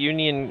rugby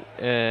union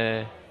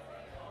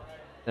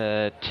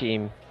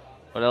team.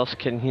 What else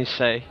can you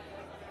say?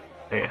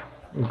 Yeah,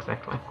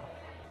 exactly.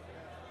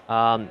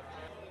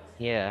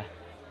 Yeah.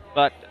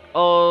 But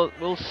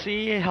we'll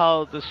see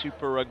how the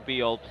Super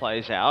Rugby all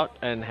plays out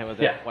and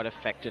what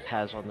effect it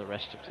has on the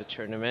rest of the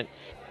tournament.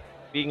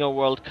 Being a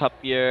World Cup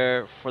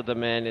year for the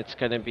men, it's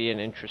going to be an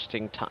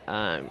interesting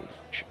time.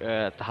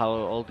 How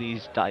all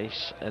these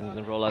dice and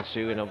the rollouts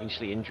do, and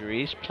obviously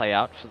injuries play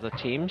out for the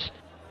teams.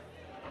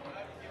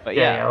 But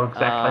yeah,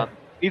 exactly.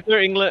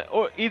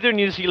 Either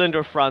New Zealand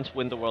or France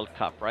win the World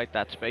Cup, right?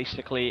 That's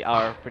basically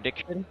our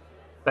prediction.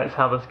 That's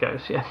how this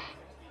goes, yeah.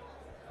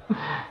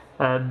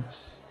 And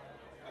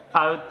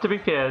to be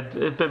fair,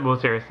 a bit more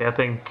seriously, I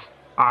think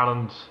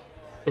Ireland,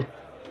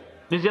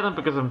 New Zealand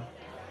because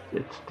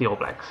it's the All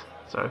Blacks.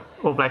 So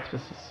All Blacks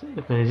versus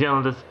the New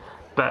Zealanders.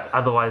 But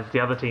otherwise, the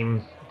other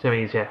team to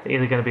me is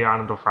either going to be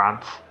Ireland or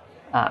France.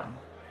 To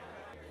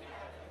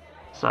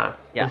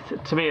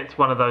me, it's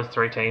one of those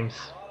three teams.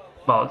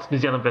 Well, it's New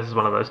Zealand versus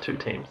one of those two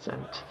teams,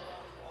 and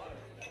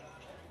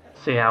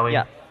see how we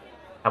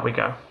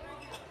go.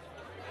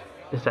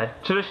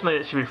 Traditionally,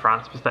 it should be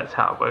France because that's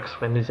how it works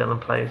when New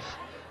Zealand plays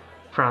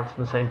France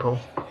in the same pool.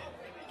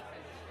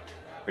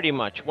 Pretty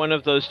much, one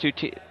of those two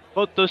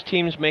both those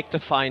teams make the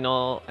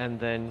final, and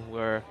then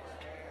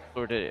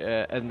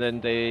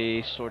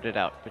they sort it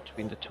out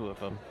between the two of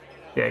them.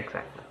 Yeah,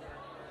 exactly.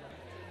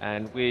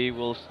 And we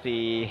will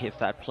see if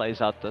that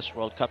plays out this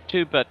World Cup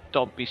too, but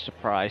don't be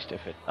surprised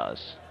if it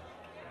does.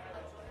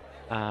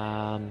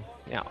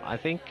 I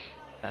think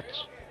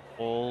that's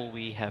all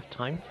we have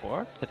time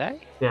for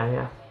today.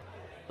 Yeah.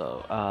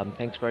 So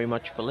thanks very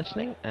much for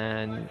listening,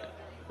 and see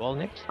you all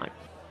next time.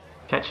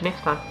 Catch you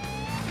next time.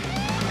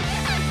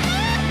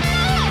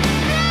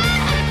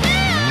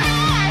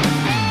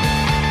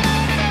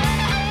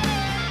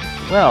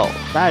 Well,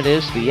 that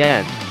is the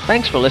end.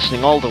 Thanks for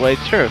listening all the way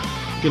through.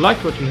 If you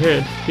liked what you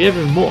heard, be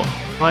even more.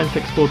 Find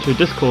 642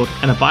 Discord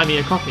and Buy Me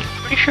a Coffee.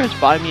 Pretty sure it's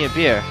Buy Me a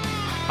Beer.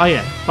 Oh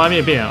yeah, buy me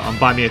a beer on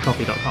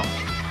buymeacoffee.com.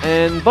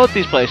 In both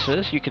these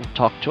places, you can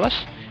talk to us,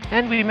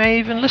 and we may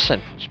even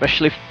listen,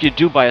 especially if you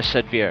do buy a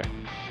said beer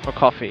or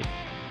coffee.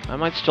 I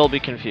might still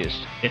be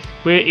confused. Yes,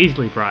 we're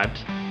easily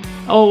bribed.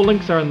 All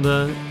links are in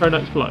the show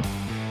notes below.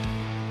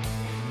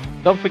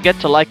 Don't forget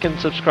to like and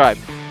subscribe.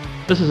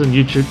 This is on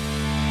YouTube.